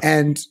 Yep.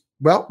 And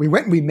well, we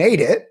went and we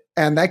made it,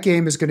 and that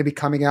game is going to be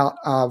coming out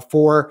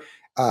for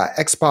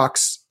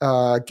Xbox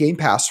Game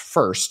Pass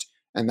first.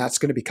 And that's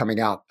going to be coming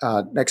out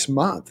next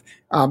month.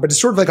 But it's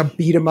sort of like a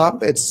beat 'em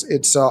up.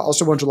 It's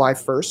also on July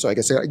 1st. So I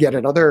guess again,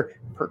 another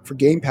perk for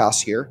Game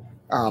Pass here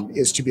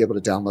is to be able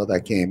to download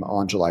that game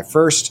on July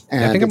 1st.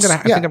 And I think I'm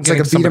getting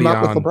like somebody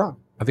on. With LeBron.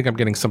 I think I'm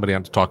getting somebody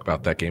on to talk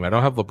about that game. I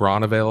don't have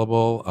LeBron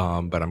available,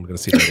 but I'm going to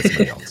see if I get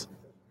somebody else.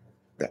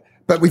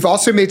 But we've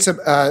also made some,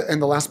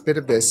 and the last bit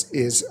of this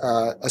is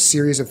a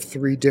series of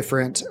 3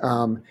 different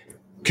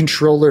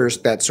controllers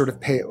that sort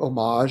of pay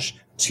homage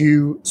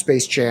to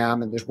Space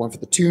Jam, and there's one for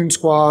the Toon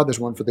Squad, there's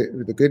one for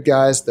the good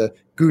guys, the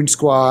Goon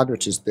Squad,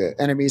 which is the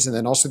enemies, and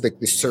then also the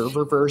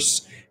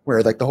serververse,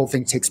 where like the whole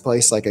thing takes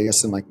place, like I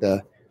guess in like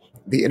the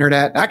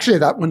internet. Actually,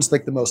 that one's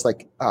like the most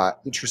like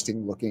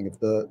interesting looking of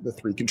the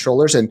 3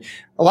 controllers. And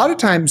a lot of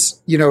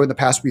times, in the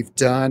past we've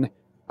done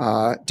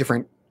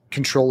different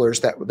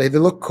controllers that they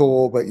look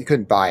cool, but you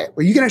couldn't buy it.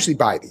 Well, you can actually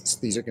buy these.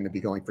 These are going to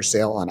be going for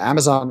sale on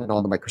Amazon and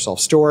on the Microsoft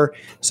Store.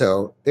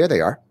 So there they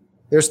are.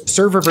 There's the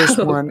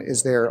serververse one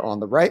is there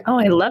on the right. Oh,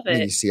 I love it.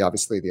 And you see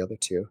obviously the other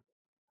 2.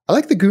 I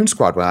like the Goon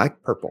Squad one. I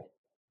like purple.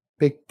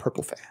 Big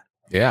purple fan.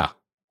 Yeah.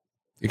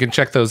 You can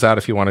check those out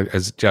if you want to,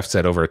 as Jeff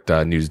said, over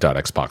at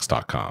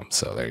news.xbox.com.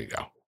 So there you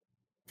go.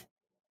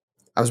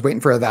 I was waiting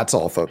for that's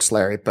all, folks,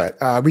 Larry. But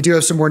we do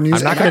have some more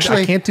news. I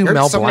can't do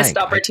Mel Blanc. Missed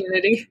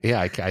opportunity.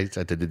 I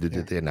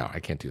did. No,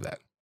 I can't do that.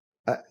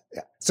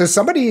 Yeah. So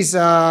somebody's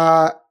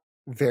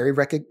very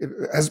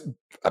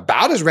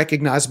about as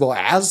recognizable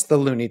as the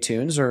Looney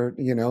Tunes, or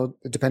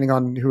depending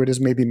on who it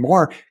is, maybe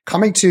more,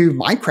 coming to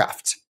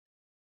Minecraft.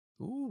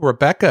 Ooh,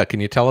 Rebecca,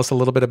 can you tell us a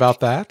little bit about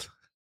that?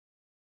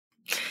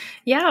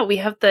 Yeah, we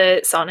have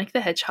the Sonic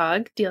the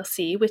Hedgehog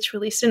DLC, which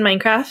released in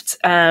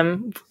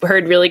Minecraft.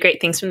 Heard really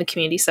great things from the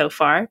community so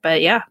far,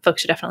 but yeah,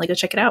 folks should definitely go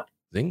check it out.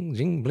 Zing,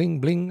 zing, bling,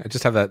 bling. I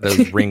just have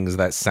those rings,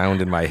 that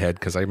sound in my head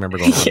because I remember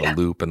going on the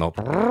loop and the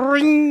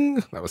ring.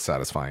 That was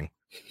satisfying.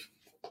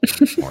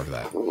 More of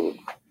that.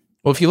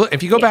 Well,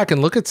 if you go back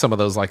and look at some of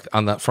those, like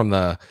from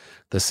the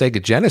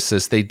Sega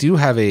Genesis, they do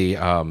have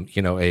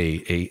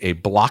a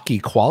blocky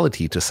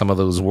quality to some of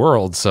those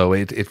worlds, so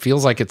it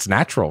feels like it's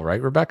natural,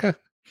 right, Rebecca?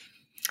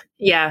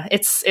 Yeah,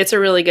 it's a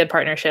really good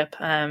partnership.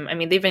 I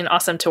mean, they've been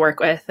awesome to work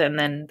with, and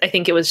then I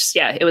think it was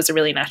a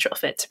really natural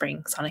fit to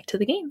bring Sonic to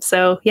the game.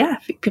 So yeah,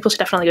 people should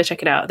definitely go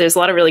check it out. There's a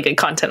lot of really good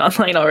content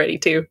online already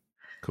too.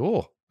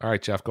 Cool. All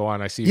right, Jeff, go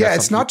on. I see.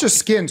 It's not just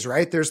skins,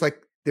 right?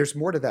 There's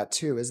more to that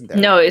too, isn't there?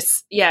 No,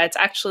 there's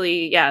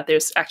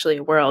actually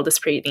a world. It's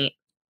pretty neat.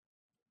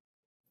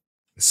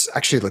 This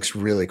actually looks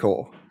really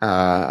cool.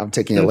 I'm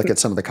taking a look at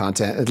some of the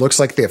content. It looks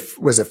like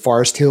was it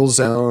Forest Hill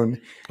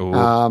Zone? Ooh.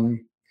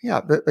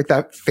 Like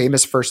that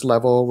famous first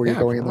level where you're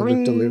going in the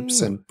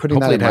loop-de-loops and putting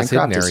Hopefully that in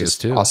Minecraft hidden areas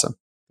too. Awesome.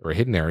 Or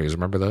hidden areas.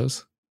 Remember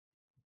those?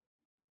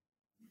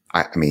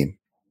 I mean,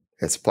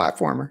 it's a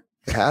platformer.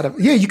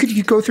 You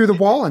could go through the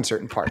wall in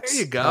certain parts.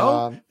 There you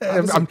go.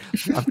 I'm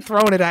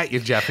throwing it at you,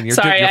 Jeff. And you're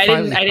sorry, you're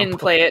I didn't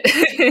play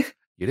it.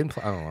 You didn't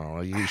play? Oh,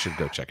 well, you should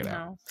go check it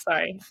out. No,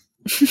 sorry.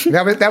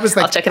 That was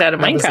like, I'll check it out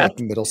in Minecraft. Was like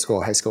middle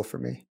school, high school for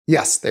me.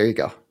 Yes, there you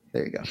go.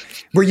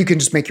 Where you can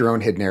just make your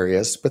own hidden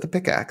areas with a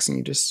pickaxe and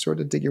you just sort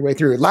of dig your way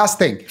through. Last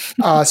thing,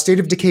 State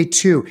of Decay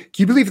 2. Can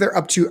you believe they're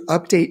up to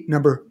update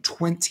number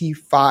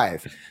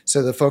 25?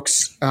 So the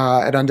folks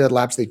at Undead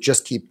Labs, they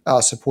just keep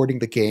supporting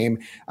the game.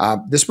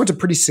 This one's a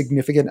pretty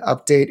significant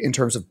update in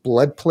terms of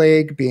blood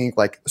plague being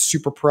like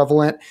super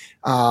prevalent.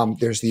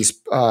 There's these...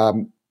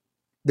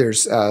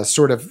 There's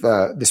sort of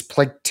this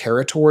plague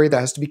territory that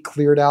has to be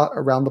cleared out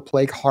around the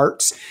plague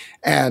hearts.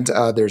 And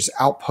there's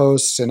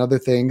outposts and other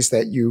things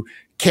that you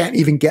can't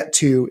even get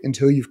to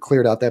until you've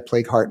cleared out that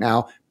plague heart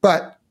now.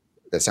 But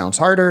that sounds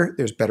harder.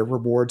 There's better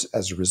rewards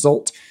as a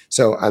result.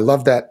 So I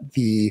love that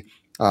the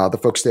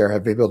folks there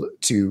have been able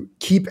to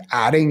keep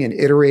adding and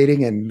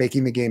iterating and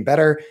making the game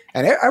better.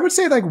 And I would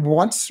say like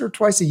once or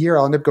twice a year,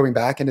 I'll end up going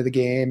back into the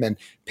game and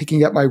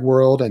picking up my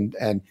world and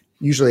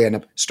usually end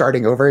up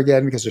starting over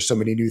again because there's so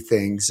many new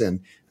things. And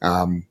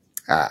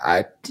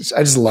I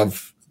just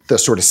love the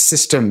sort of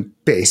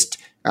system-based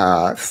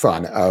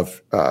fun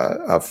of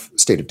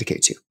State of Decay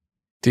 2.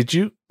 Did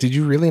you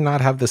really not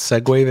have the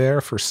segue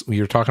there for when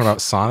you were talking about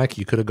Sonic?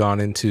 You could have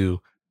gone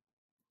into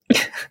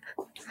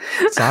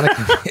Sonic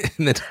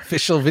in the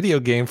official video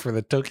game for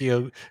the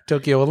Tokyo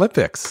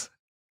Olympics.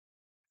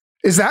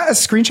 Is that a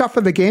screenshot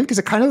from the game? Because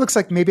it kind of looks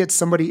like maybe it's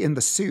somebody in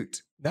the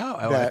suit. No,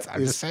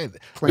 I'm just saying.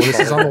 This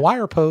is on the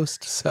wire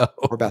post,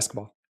 or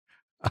basketball.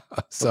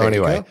 So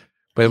anyway,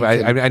 but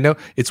I know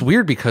it's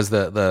weird because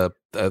the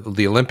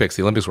Olympics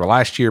were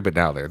last year, but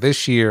now they're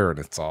this year, and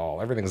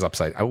everything's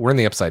upside. We're in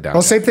the upside down.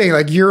 Well, same thing.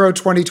 Like Euro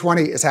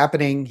 2020 is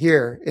happening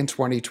here in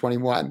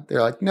 2021.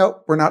 They're like,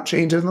 nope, we're not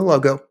changing the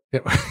logo.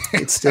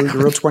 It's still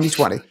Euro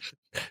 2020.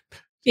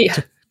 Yeah.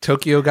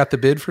 Tokyo got the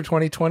bid for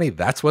 2020.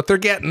 That's what they're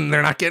getting.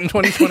 They're not getting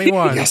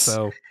 2021. Yes.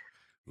 So,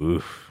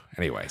 oof.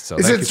 Anyway, so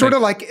is it sort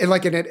of like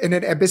in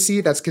an embassy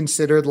that's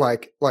considered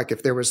like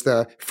if there was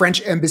the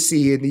French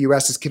embassy in the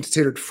U.S. is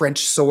considered French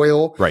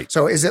soil, right?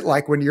 So is it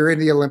like when you're in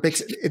the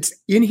Olympics, it's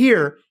in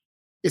here,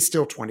 it's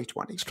still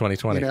 2020. It's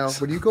 2020. You know,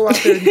 when you go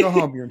out there and you go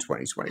home, you're in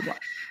 2021. A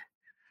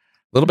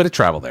little bit of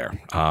travel there.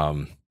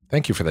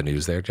 Thank you for the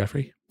news there,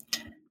 Jeffrey.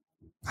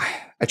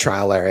 I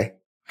try, Larry.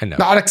 I know.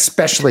 Not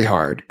especially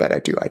hard, but I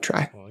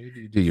try. Well,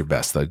 you do your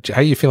best, though. How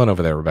are you feeling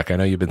over there, Rebecca? I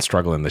know you've been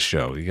struggling this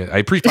show.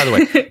 By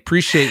the way,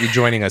 appreciate you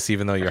joining us,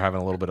 even though you're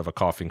having a little bit of a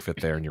coughing fit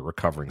there and you're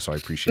recovering. So I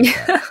appreciate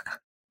that.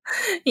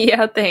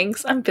 Yeah,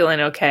 thanks. I'm feeling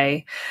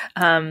okay.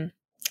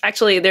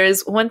 Actually,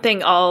 there's one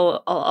thing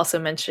I'll also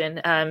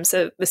mention.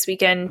 So this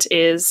weekend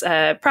is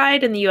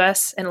Pride in the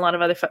U.S. and a lot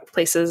of other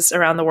places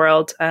around the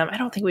world. I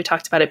don't think we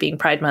talked about it being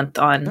Pride Month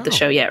on the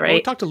show yet, right? Well,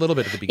 we talked a little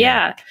bit at the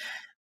beginning.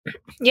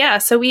 Yeah,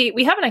 so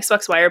we have an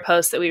Xbox Wire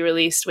post that we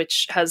released,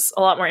 which has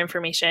a lot more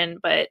information,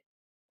 but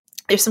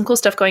there's some cool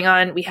stuff going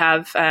on. We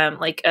have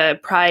like a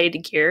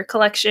Pride gear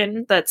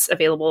collection that's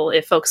available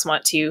if folks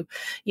want to,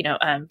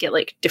 get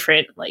like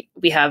different, like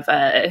we have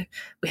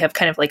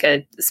kind of like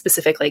a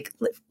specific like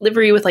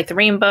livery with like the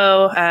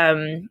rainbow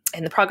and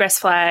the progress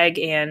flag,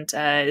 and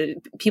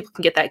people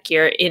can get that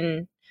gear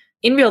in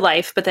real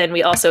life, but then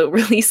we also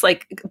release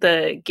like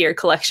the gear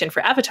collection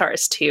for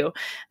avatars too.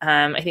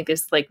 I think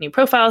there's like new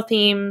profile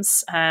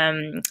themes.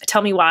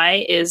 Tell Me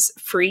Why is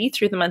free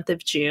through the month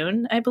of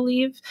June, I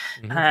believe.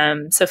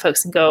 Mm-hmm. So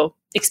folks can go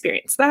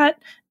experience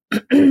that.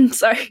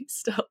 Sorry,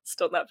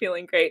 still not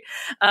feeling great.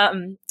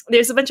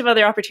 There's a bunch of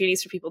other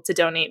opportunities for people to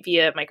donate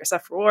via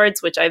Microsoft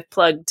Rewards, which I've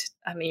plugged,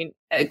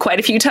 quite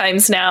a few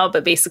times now.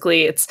 But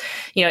basically, it's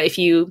if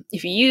you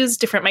use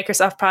different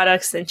Microsoft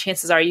products, then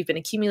chances are you've been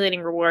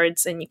accumulating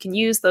rewards, and you can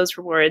use those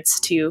rewards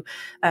to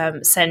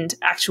send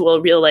actual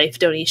real life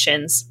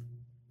donations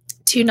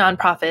to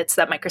nonprofits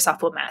that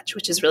Microsoft will match,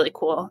 which is really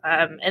cool.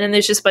 And then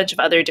there's just a bunch of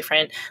other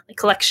different like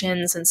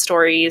collections and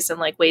stories and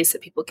like ways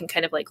that people can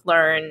kind of like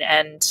learn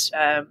and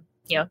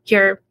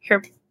hear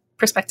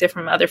perspective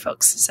from other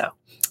folks. So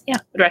yeah,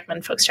 would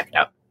recommend folks check it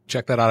out.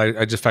 Check that out.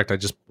 I just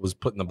was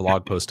putting the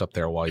blog post up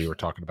there while you were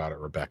talking about it,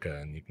 Rebecca,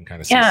 and you can kind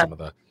of see some of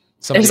the.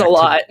 There's a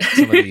lot.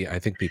 Some of the, I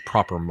think the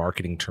proper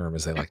marketing term,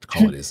 as they like to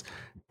call it, is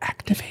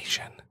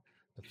activation.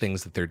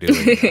 Things that they're doing.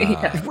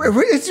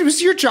 It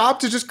was your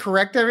job to just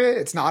correct everything.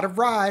 It's not a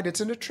ride.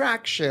 It's an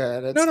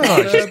attraction. It's not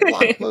a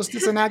blog post.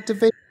 It's an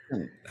activation.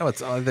 No,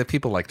 it's the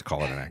people like to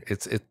call it an.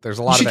 There's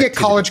a lot. You should get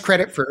college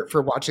credit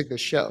for watching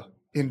this show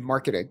in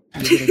marketing.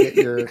 You're going to get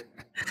your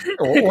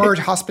or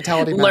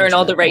hospitality. Learn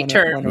all the right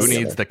terms. Who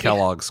needs the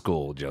Kellogg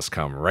School? Just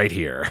come right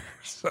here.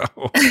 So,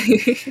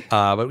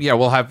 but yeah,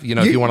 we'll have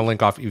if you want to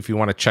link off, if you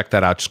want to check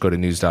that out, just go to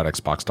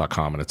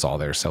news.xbox.com and it's all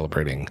there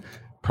celebrating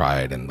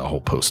Pride and the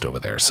whole post over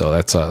there. So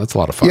that's a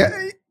lot of fun.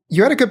 Yeah,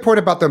 you had a good point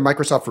about the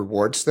Microsoft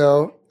rewards,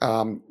 though.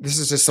 this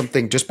is just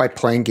something just by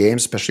playing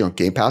games, especially on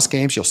Game Pass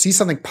games, you'll see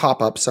something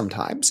pop up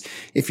sometimes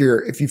if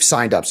you've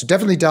signed up. So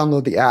definitely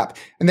download the app.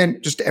 And then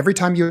just every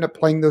time you end up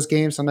playing those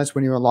games, sometimes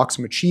when you unlock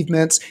some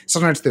achievements,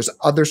 sometimes there's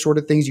other sort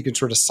of things you can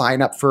sort of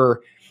sign up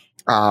for.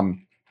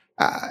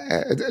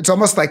 It's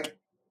almost like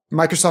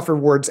Microsoft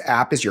Rewards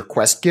app is your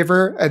quest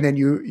giver, and then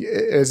you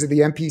as the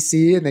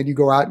NPC, and then you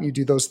go out and you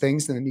do those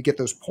things, and then you get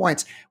those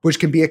points, which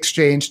can be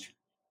exchanged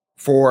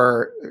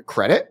for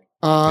credit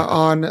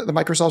on the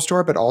Microsoft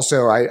Store. But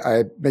also,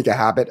 I make a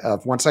habit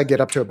of once I get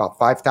up to about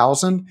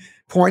 5,000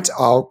 points,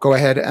 I'll go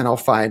ahead and I'll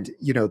find,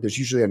 there's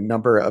usually a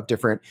number of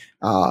different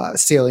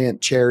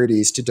salient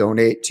charities to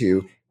donate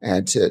to,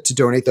 and to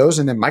donate those,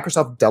 and then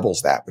Microsoft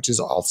doubles that, which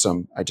is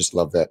awesome. I just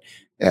love that.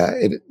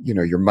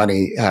 Your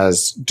money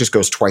just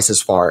goes twice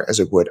as far as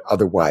it would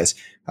otherwise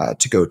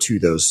to go to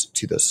those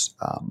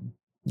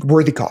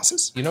worthy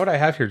causes. You know what I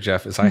have here,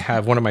 Jeff, is I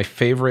have one of my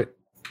favorite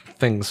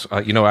things.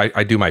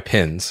 I do my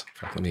pins.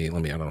 Let me. I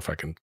don't know if I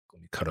can.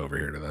 Let me cut over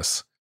here to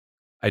this.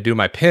 I do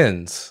my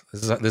pins.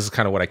 This is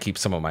kind of what I keep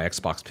some of my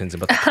Xbox pins in.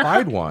 But the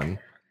Pride one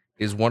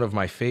is one of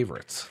my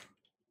favorites.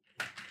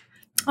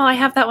 Oh, I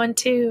have that one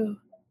too.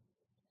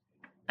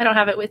 I don't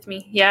have it with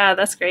me. Yeah,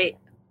 that's great.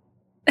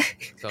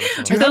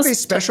 Do you have a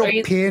special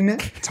pin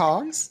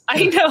tongs?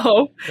 I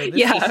know.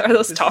 Are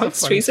those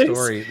tongs tweezers?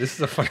 This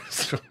is a funny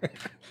story.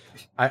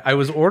 I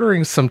was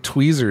ordering some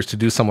tweezers to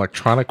do some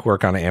electronic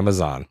work on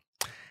Amazon,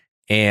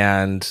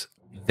 and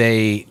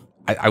I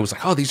was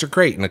like, oh, these are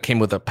great. And it came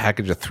with a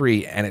package of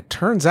 3, and it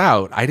turns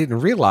out I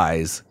didn't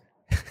realize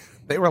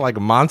they were like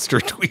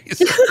monster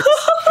tweezers.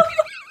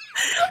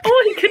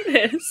 Oh my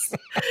goodness.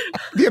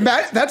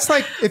 That's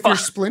like if your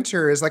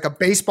splinter is like a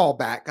baseball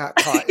bat got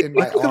caught in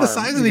my arm. Look at the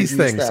size of these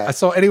things.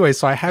 So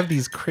I have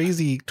these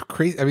crazy,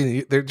 I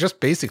mean, they're just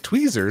basic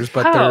tweezers,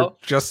 but they're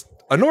just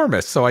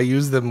enormous. So I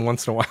use them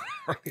once in a while.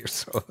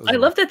 I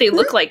love that they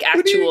look like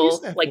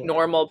actual, like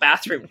normal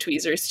bathroom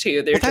tweezers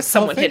too. They're just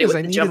someone hit it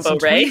with the jumbo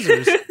ray.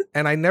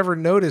 And I never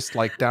noticed,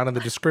 like down in the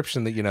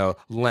description, that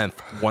length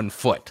 1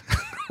 foot.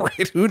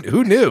 Right?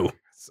 Who knew?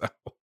 So.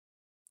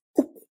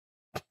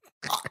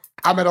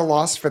 I'm at a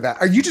loss for that.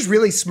 Are you just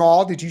really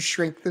small? Did you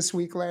shrink this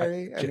week,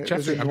 Larry? I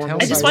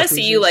just want to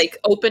see you like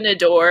open a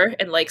door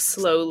and like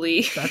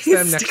slowly. That's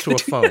them next to a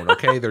phone.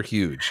 Okay, they're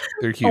huge.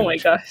 They're huge. Oh my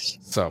gosh!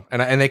 So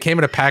and they came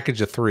in a package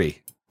of 3.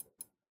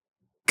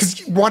 Because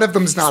one of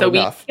them's not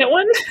enough. We get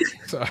one.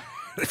 So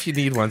if you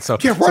need one,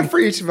 one for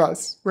each of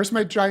us. Where's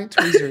my giant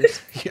tweezers?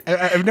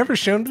 I've never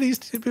shown these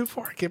to you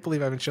before. I can't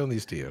believe I haven't shown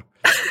these to you.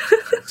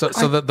 So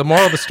the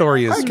moral of the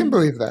story is, I can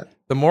believe that.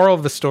 The moral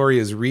of the story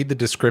is read the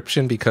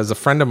description, because a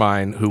friend of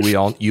mine who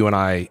you and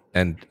I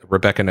and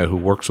Rebecca know, who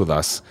works with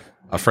us,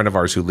 a friend of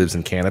ours who lives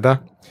in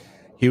Canada,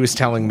 he was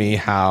telling me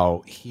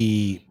how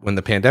when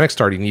the pandemic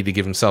started, he needed to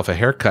give himself a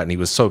haircut, and he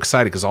was so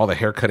excited because all the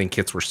haircutting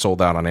kits were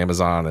sold out on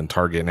Amazon and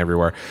Target and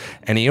everywhere.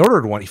 And he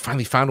ordered one. He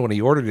finally found one.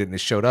 He ordered it, and it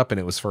showed up, and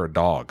it was for a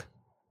dog.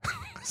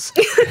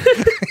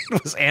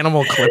 It was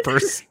animal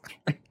clippers.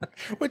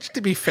 Which,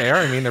 to be fair,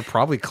 I mean, they're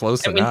probably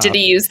close enough. Did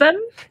he use them?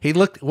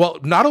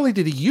 Not only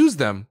did he use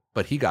them,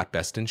 but he got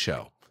best in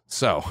show.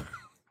 So.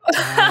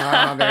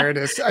 There it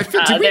is.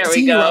 Did we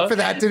tee you up for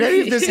that? Did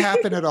any of this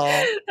happen at all?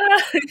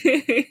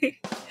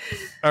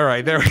 All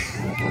right. There.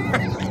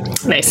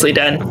 Nicely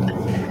done.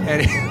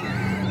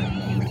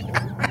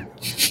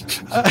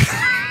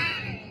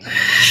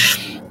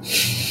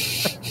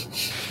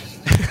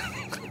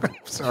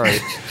 Sorry.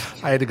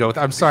 I had to go with.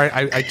 I'm sorry.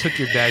 I took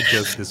your dad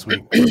jokes this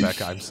week,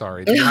 Rebecca. I'm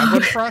sorry. Do you have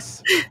one for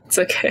us? It's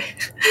okay.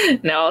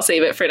 No, I'll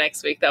save it for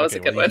next week. That was a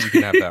good one. You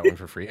can have that one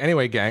for free.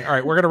 Anyway, gang. All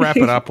right, we're gonna wrap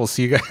it up. We'll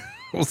see you guys.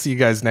 We'll see you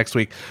guys next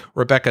week.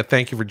 Rebecca,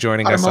 thank you for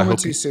joining us. I hope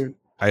too soon.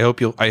 I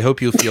hope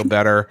you feel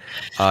better.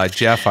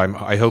 Jeff,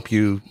 I hope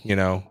you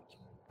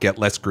get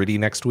less gritty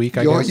next week.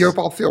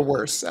 You'll feel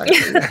worse.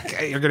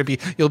 Okay,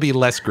 you'll be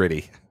less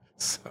gritty.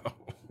 So,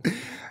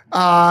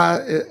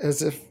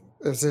 as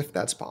if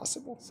that's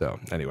possible. So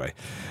anyway,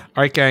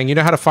 all right, gang. You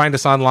know how to find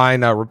us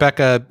online.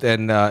 Rebecca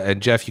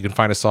and Jeff, you can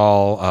find us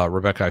all.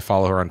 Rebecca, I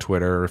follow her on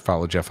Twitter.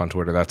 Follow Jeff on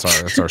Twitter.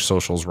 That's our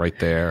socials right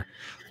there.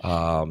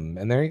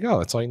 And there you go.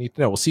 That's all you need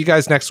to know. We'll see you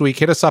guys next week.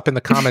 Hit us up in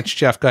the comments,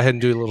 Jeff. Go ahead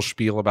and do a little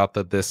spiel about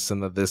the this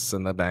and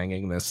the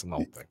banging this and the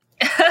whole thing.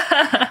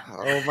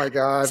 Oh my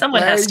God.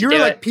 Someone Larry, has to you're do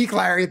like it. peak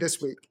Larry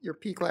this week. You're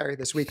peak Larry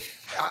this week.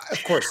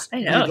 Of course.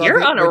 I know.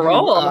 You're on a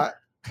roll.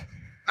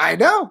 I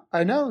know.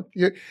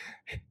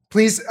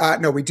 Please,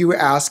 no, we do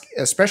ask,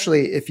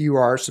 especially if you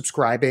are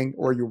subscribing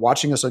or you're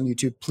watching us on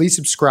YouTube, please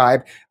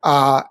subscribe.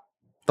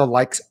 The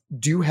likes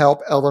do help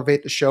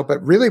elevate the show,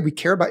 but really we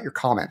care about your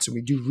comments, and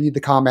we do read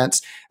the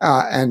comments,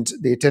 and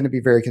they tend to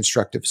be very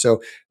constructive.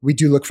 So we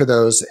do look for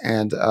those,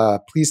 and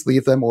please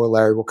leave them, or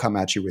Larry will come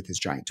at you with his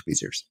giant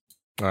tweezers.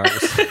 All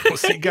right, we'll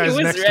see you guys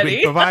next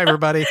week. Bye-bye,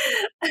 everybody.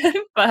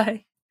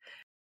 Bye.